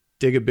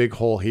dig a big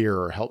hole here,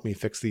 or help me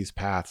fix these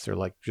paths, or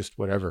like just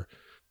whatever.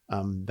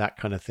 That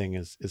kind of thing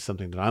is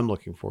something that I'm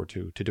looking forward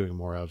to doing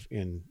more of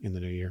in the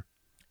new year.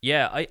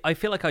 Yeah, I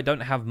feel like I don't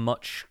have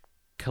much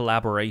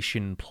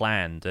collaboration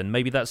planned, and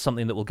maybe that's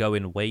something that will go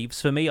in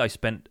waves for me. I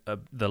spent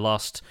the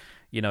last,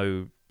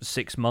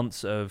 6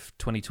 months of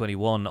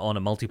 2021 on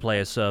a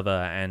multiplayer server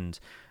and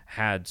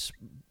had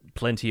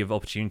plenty of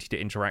opportunity to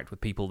interact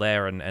with people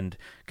there and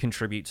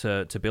contribute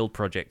to build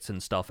projects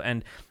and stuff.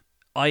 And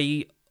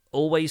I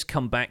always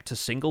come back to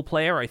single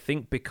player, I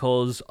think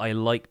because I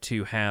like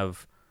to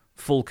have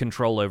full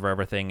control over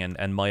everything,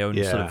 and my own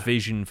sort of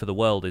vision for the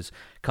world is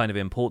kind of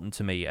important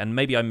to me, and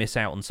maybe I miss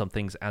out on some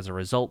things as a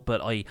result,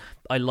 but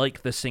I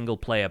like the single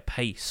player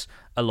pace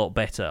a lot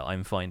better,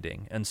 I'm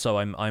finding. And so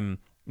I'm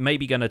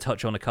maybe going to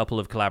touch on a couple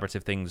of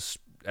collaborative things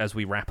as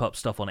we wrap up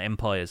stuff on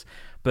Empires,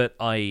 but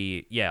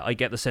I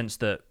get the sense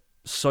that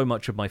so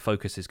much of my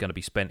focus is going to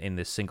be spent in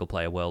this single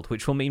player world,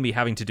 which will mean me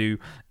having to do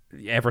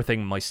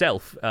everything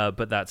myself,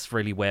 but that's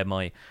really where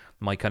my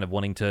kind of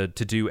wanting to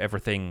do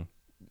everything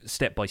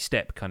step by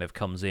step kind of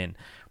comes in.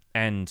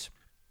 And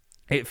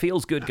it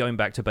feels good going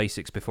back to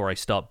basics before I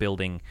start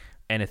building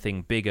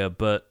anything bigger,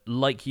 but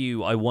like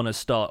you, I want to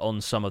start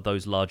on some of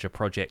those larger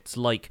projects,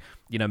 like,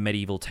 you know,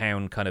 medieval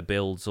town kind of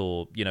builds,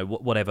 or, you know,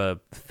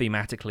 whatever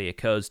thematically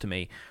occurs to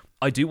me.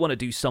 I do want to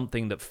do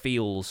something that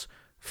feels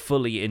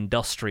fully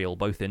industrial,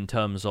 both in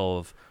terms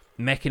of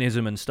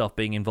mechanism and stuff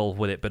being involved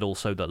with it, but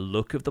also the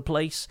look of the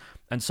place.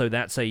 And so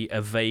that's a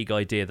vague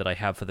idea that I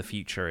have for the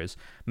future, is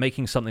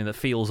making something that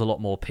feels a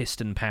lot more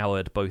piston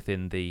powered, both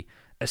in the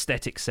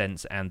aesthetic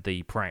sense and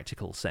the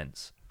practical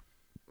sense.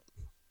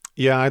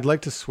 Yeah, I'd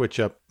like to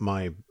switch up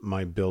my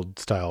build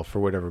style for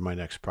whatever my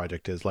next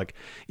project is. Like,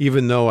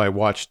 even though I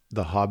watched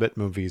the Hobbit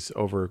movies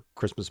over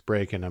Christmas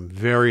break and I'm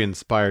very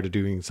inspired to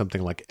doing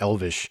something like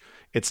Elvish,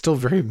 it's still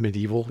very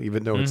medieval,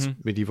 even though it's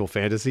medieval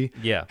fantasy.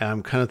 Yeah. And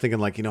I'm kind of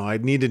thinking, like, you know,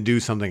 I'd need to do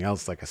something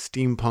else, like a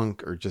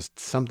steampunk or just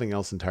something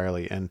else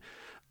entirely. And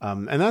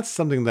that's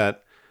something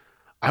that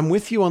I'm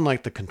with you on,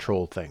 like the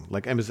control thing.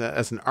 Like,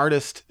 as an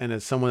artist and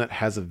as someone that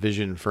has a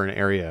vision for an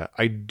area,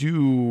 I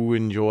do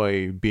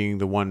enjoy being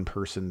the one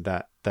person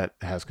that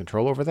has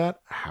control over that.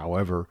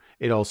 However,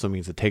 it also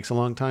means it takes a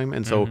long time.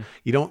 And so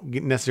you don't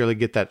necessarily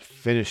get that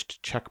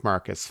finished check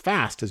mark as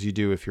fast as you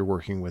do if you're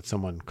working with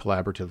someone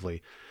collaboratively.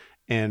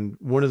 And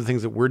one of the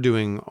things that we're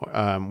doing,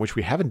 which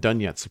we haven't done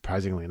yet,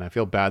 surprisingly, and I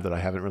feel bad that I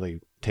haven't really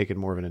taken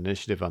more of an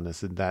initiative on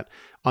this, is that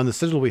on the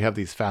Citadel, we have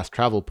these fast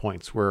travel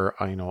points where,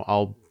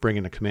 I'll bring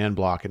in a command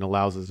block and it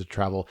allows us to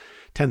travel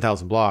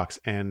 10,000 blocks.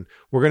 And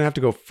we're going to have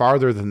to go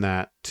farther than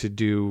that to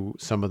do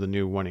some of the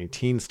new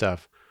 118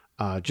 stuff,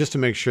 just to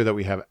make sure that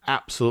we have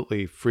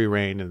absolutely free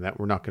reign and that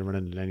we're not going to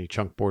run into any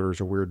chunk borders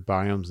or weird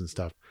biomes and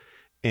stuff.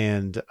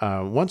 And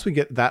once we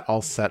get that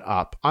all set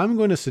up, I'm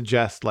going to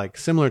suggest, like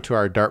similar to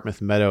our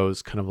Dartmouth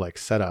Meadows kind of like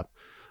setup,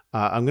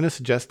 I'm going to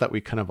suggest that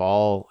we kind of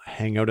all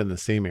hang out in the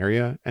same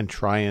area and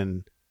try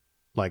and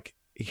like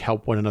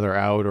help one another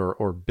out,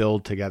 or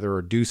build together,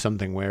 or do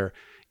something where,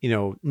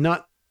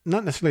 not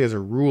necessarily as a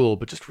rule,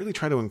 but just really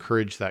try to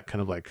encourage that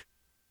kind of like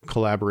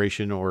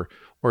collaboration, or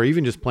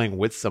even just playing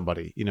with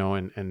somebody,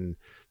 and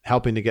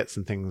helping to get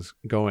some things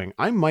going.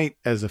 I might,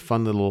 as a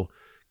fun little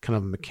kind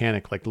of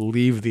mechanic, like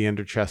leave the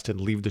ender chest and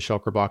leave the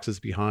shulker boxes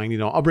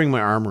behind. I'll bring my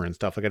armor and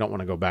stuff. Like, I don't want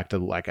to go back to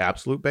like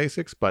absolute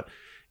basics, but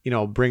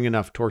bring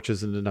enough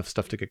torches and enough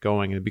stuff to get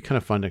going. And it'd be kind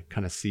of fun to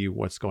kind of see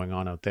what's going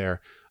on out there.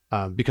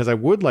 Because I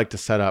would like to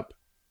set up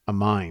a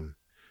mine,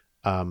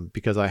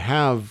 because I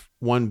have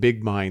one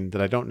big mine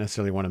that I don't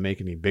necessarily want to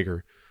make any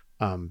bigger,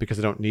 because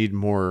I don't need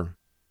more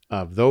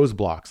of those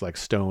blocks like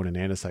stone and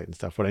andesite and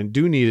stuff. What I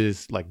do need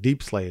is like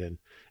deep slate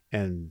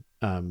and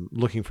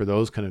looking for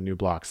those kind of new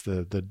blocks,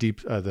 the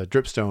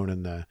dripstone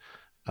and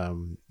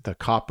the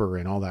copper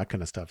and all that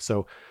kind of stuff.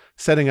 So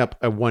setting up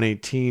a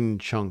 118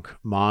 chunk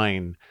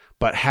mine,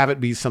 but have it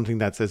be something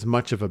that's as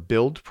much of a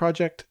build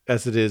project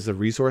as it is a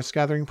resource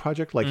gathering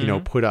project. Like,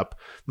 put up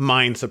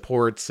mine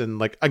supports and,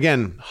 like,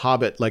 again,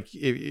 Hobbit, like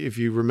if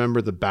you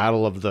remember the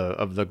battle of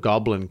the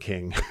Goblin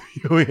King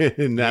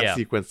in that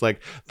sequence,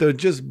 like the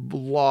just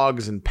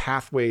logs and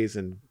pathways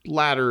and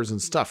ladders and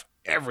stuff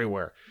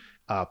everywhere.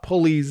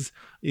 Pulleys,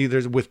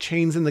 there's with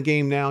chains in the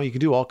game now, you can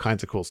do all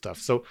kinds of cool stuff.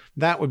 So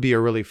that would be a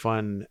really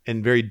fun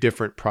and very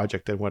different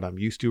project than what I'm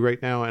used to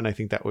right now. And I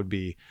think that would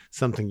be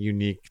something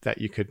unique that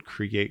you could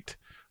create.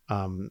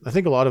 I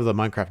think a lot of the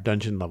Minecraft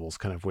dungeon levels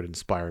kind of would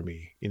inspire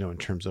me, in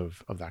terms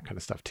of that kind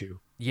of stuff too.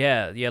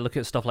 Yeah. Look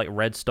at stuff like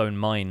redstone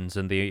mines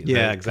and the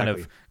exactly. kind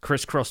of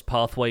crisscross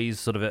pathways,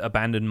 sort of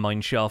abandoned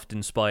mineshaft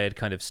inspired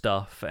kind of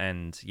stuff.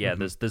 And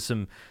there's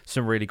some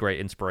really great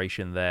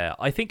inspiration there.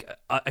 I think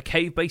a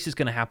cave base is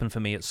going to happen for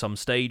me at some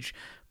stage,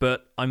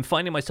 but I'm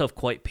finding myself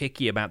quite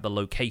picky about the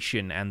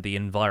location and the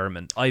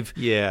environment. I've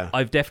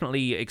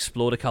definitely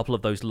explored a couple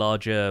of those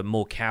larger,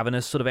 more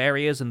cavernous sort of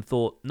areas and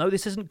thought, no,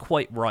 this isn't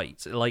quite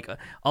right. Like,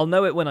 I'll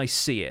know it when I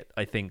see it,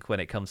 I think, when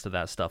it comes to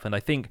that stuff. And I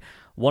think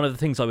one of the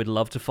things I would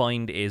love to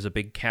find is a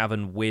big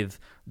cavern with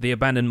the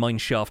abandoned mine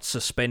shaft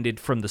suspended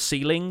from the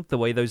ceiling, the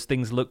way those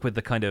things look, with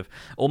the kind of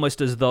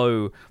almost as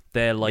though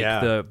they're like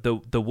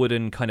the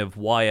wooden kind of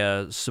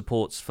wire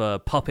supports for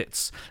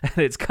puppets.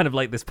 It's kind of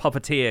like this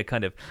puppeteer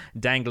kind of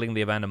dangling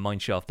the abandoned mine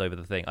shaft over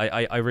the thing.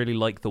 I really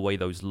like the way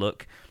those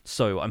look.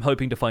 So I'm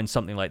hoping to find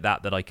something like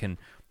that I can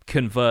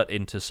convert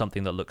into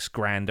something that looks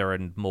grander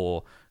and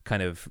more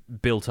kind of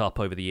built up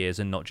over the years,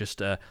 and not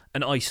just an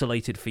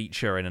isolated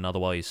feature in an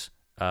otherwise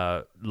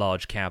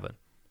large cavern.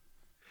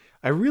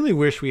 I really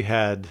wish we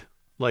had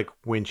like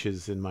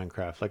winches in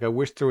Minecraft. Like, I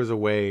wish there was a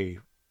way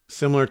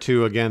Similar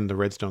to, again, the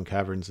Redstone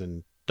Caverns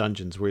and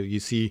dungeons, where you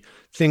see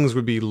things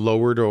would be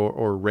lowered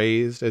or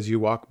raised as you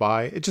walk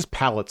by. It's just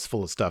pallets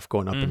full of stuff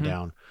going up and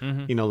down.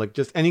 Like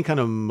just any kind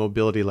of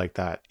mobility like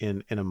that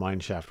in a mine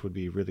shaft would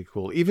be really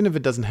cool. Even if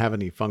it doesn't have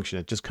any function,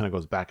 it just kind of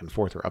goes back and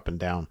forth or up and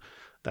down.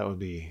 That would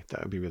be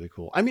really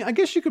cool. I mean, I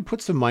guess you could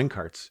put some mine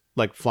carts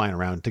like flying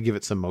around to give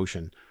it some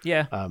motion.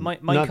 Yeah,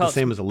 not the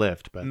same as a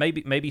lift, but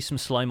maybe some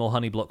slime or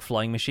honey block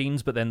flying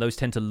machines. But then those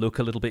tend to look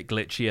a little bit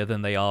glitchier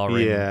than they are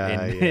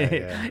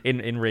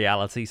in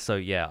reality. So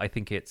yeah, I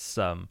think it's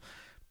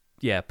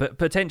but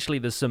potentially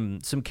there's some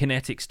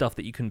kinetic stuff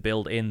that you can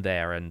build in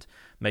there, and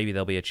maybe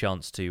there'll be a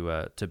chance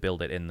to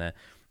build it in there.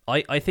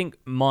 I think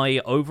my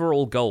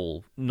overall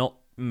goal, not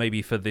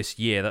maybe for this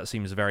year, that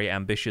seems very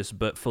ambitious,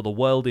 but for the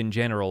world in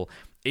general,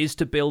 is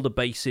to build a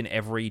base in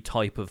every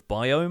type of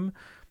biome,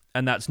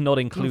 and that's not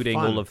including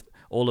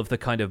all of the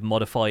kind of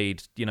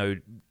modified,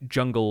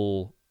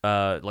 jungle,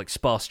 like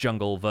sparse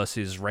jungle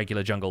versus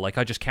regular jungle. Like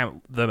I just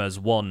count them as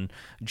one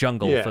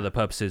jungle for the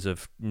purposes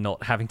of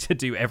not having to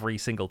do every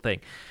single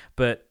thing.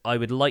 But I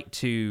would like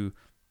to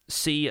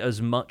see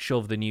as much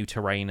of the new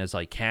terrain as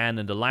I can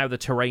and allow the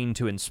terrain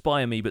to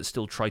inspire me, but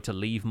still try to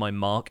leave my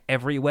mark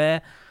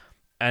everywhere.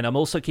 And I'm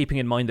also keeping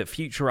in mind that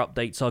future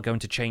updates are going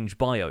to change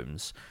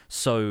biomes.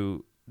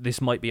 So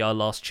this might be our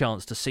last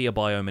chance to see a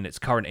biome in its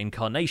current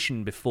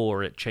incarnation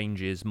before it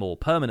changes more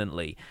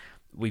permanently.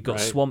 We've got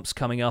swamps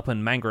coming up,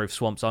 and mangrove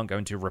swamps aren't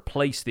going to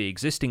replace the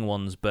existing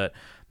ones, but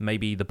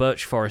maybe the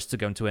birch forests are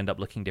going to end up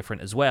looking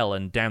different as well.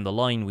 And down the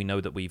line, we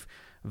know that we've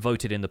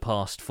voted in the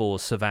past for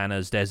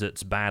savannas,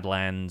 deserts,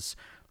 badlands.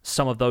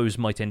 Some of those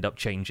might end up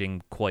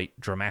changing quite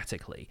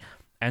dramatically.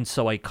 And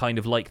so I kind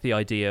of like the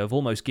idea of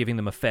almost giving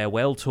them a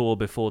farewell tour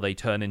before they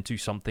turn into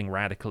something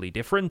radically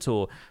different,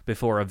 or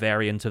before a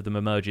variant of them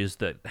emerges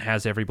that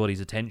has everybody's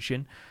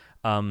attention.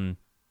 And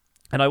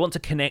I want to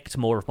connect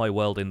more of my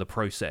world in the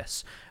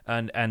process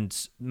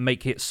and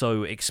make it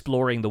so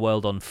exploring the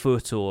world on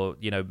foot, or,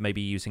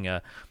 maybe using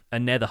a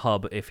nether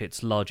hub if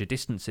it's larger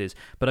distances,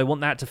 but I want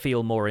that to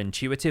feel more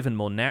intuitive and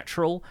more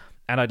natural.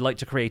 And I'd like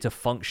to create a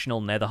functional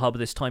nether hub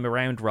this time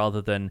around,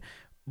 rather than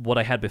what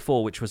I had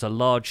before, which was a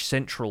large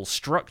central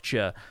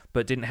structure,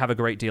 but didn't have a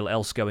great deal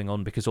else going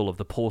on because all of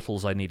the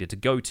portals I needed to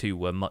go to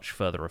were much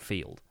further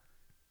afield.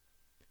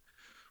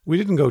 We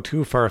didn't go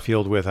too far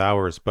afield with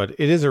ours, but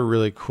it is a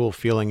really cool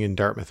feeling in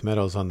Dartmouth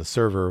Meadows on the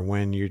server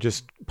when you're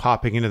just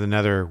popping into the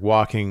nether,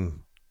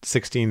 walking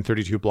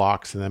 1632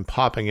 blocks, and then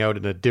popping out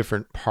in a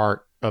different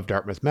part of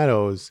Dartmouth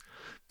Meadows,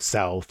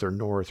 south or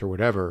north or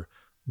whatever,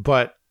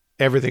 but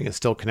everything is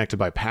still connected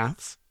by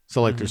paths.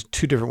 So there's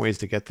two different ways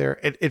to get there.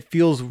 It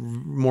feels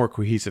more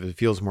cohesive. It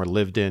feels more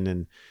lived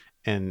in,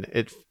 and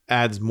it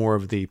adds more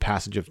of the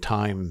passage of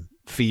time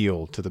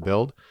feel to the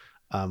build.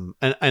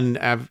 And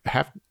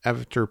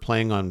after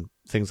playing on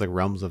things like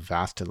Realms of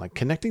Vastin, like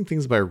connecting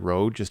things by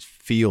road just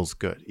feels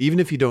good. Even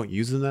if you don't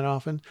use them that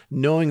often,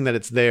 knowing that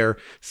it's there,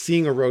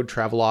 seeing a road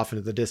travel off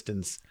into the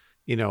distance,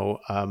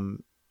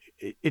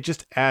 it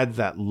just adds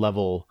that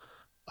level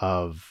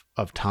of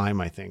time,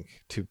 I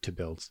think, to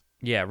builds.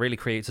 Yeah, it really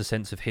creates a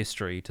sense of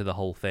history to the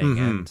whole thing.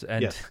 And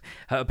yes.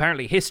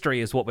 Apparently history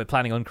is what we're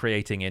planning on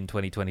creating in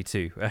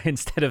 2022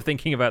 instead of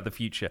thinking about the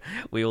future.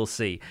 We will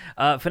see.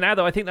 For now,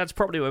 though, I think that's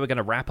probably where we're going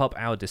to wrap up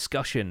our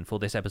discussion for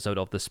this episode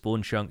of The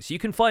Spawn Chunks. You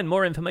can find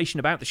more information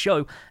about the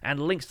show and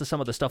links to some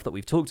of the stuff that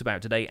we've talked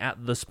about today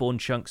at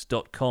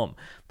thespawnchunks.com.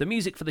 The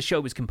music for the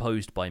show is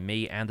composed by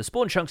me, and The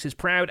Spawn Chunks is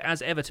proud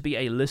as ever to be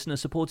a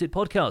listener-supported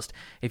podcast.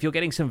 If you're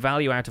getting some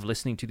value out of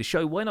listening to the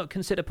show, why not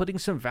consider putting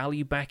some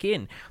value back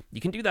in?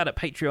 You can do that at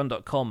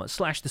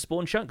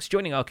patreon.com/thespawnchunks.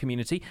 Joining our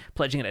community,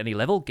 pledging at any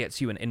level, gets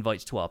you an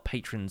invite to our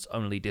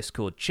patrons-only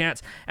Discord chat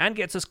and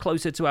gets us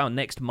closer to our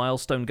next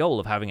milestone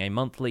goal of having a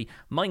monthly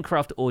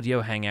Minecraft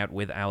audio hangout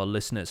with our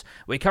listeners.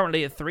 We're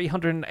currently at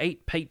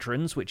 308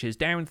 patrons, which is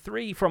down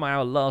 3 from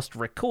our last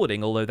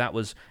recording, although that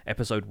was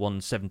episode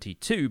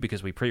 172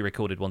 because we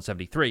pre-recorded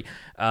 173.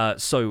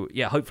 So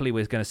yeah, hopefully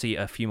we're going to see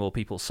a few more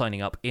people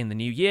signing up in the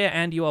new year,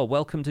 and you are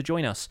welcome to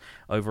join us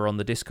over on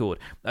the Discord.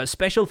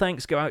 Special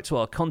thanks go out to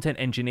our content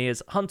engineers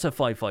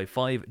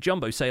Hunter555,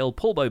 Jumbo Sale,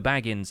 Paulbo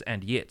Baggins,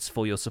 and Yitz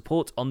for your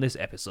support on this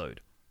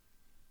episode.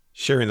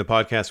 Sharing the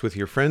podcast with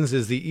your friends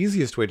is the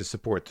easiest way to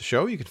support the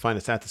show. You can find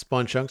us at The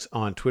Spawn Chunks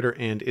on Twitter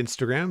and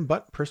Instagram,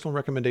 but personal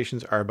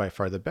recommendations are by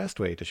far the best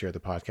way to share the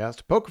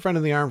podcast. Poke a friend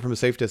in the arm from a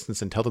safe distance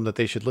and tell them that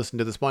they should listen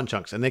to The Spawn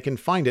Chunks, and they can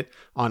find it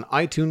on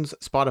iTunes,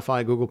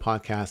 Spotify, Google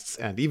Podcasts,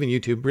 and even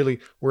YouTube, really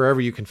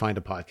wherever you can find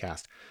a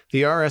podcast.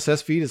 The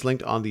RSS feed is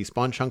linked on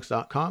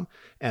thespawnchunks.com,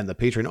 and the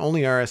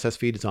patron-only RSS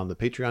feed is on the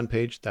Patreon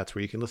page. That's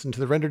where you can listen to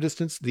the render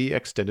distance, the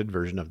extended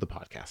version of the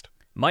podcast.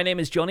 My name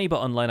is Johnny, but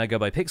online I go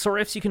by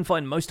Pixelriffs. You can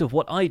find most of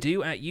what I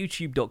do at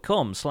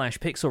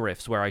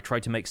youtube.com/pixelriffs, where I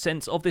try to make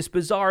sense of this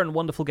bizarre and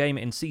wonderful game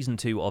in Season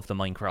 2 of the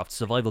Minecraft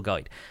Survival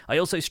Guide. I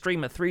also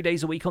stream 3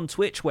 days a week on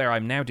Twitch, where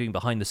I'm now doing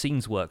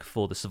behind-the-scenes work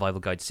for the Survival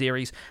Guide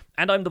series,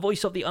 and I'm the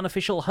voice of the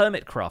unofficial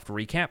Hermitcraft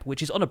recap,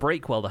 which is on a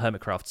break while the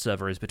Hermitcraft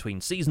server is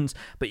between seasons,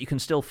 but you can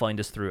still find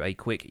us through a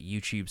quick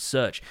YouTube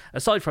search.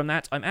 Aside from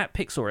that, I'm at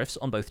Pixelriffs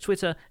on both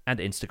Twitter and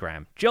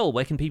Instagram. Joel,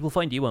 where can people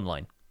find you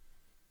online?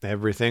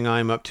 Everything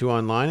I'm up to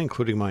online,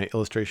 including my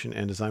illustration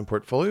and design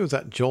portfolio, is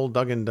at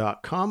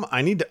joelduggan.com.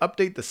 I need to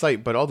update the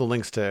site, but all the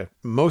links to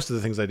most of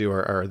the things I do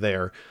are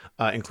there,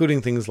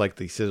 including things like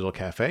the Citadel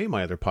Cafe,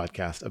 my other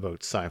podcast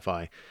about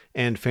sci-fi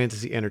and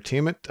fantasy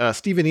entertainment.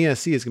 Stephen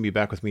ESC is going to be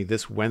back with me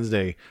this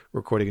Wednesday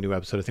recording a new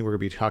episode. I think we're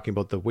going to be talking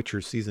about The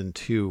Witcher Season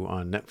 2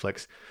 on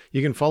Netflix.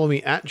 You can follow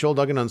me at Joel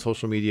Duggan on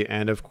social media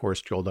and, of course,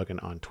 Joel Duggan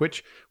on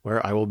Twitch,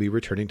 where I will be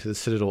returning to the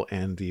Citadel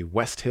and the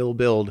West Hill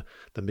build,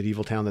 the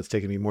medieval town that's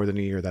taken me more than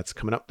a year. That's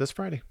coming up this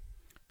Friday.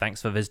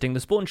 Thanks for visiting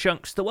the Spawn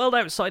Chunks. The world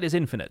outside is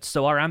infinite,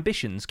 so our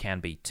ambitions can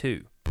be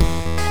too.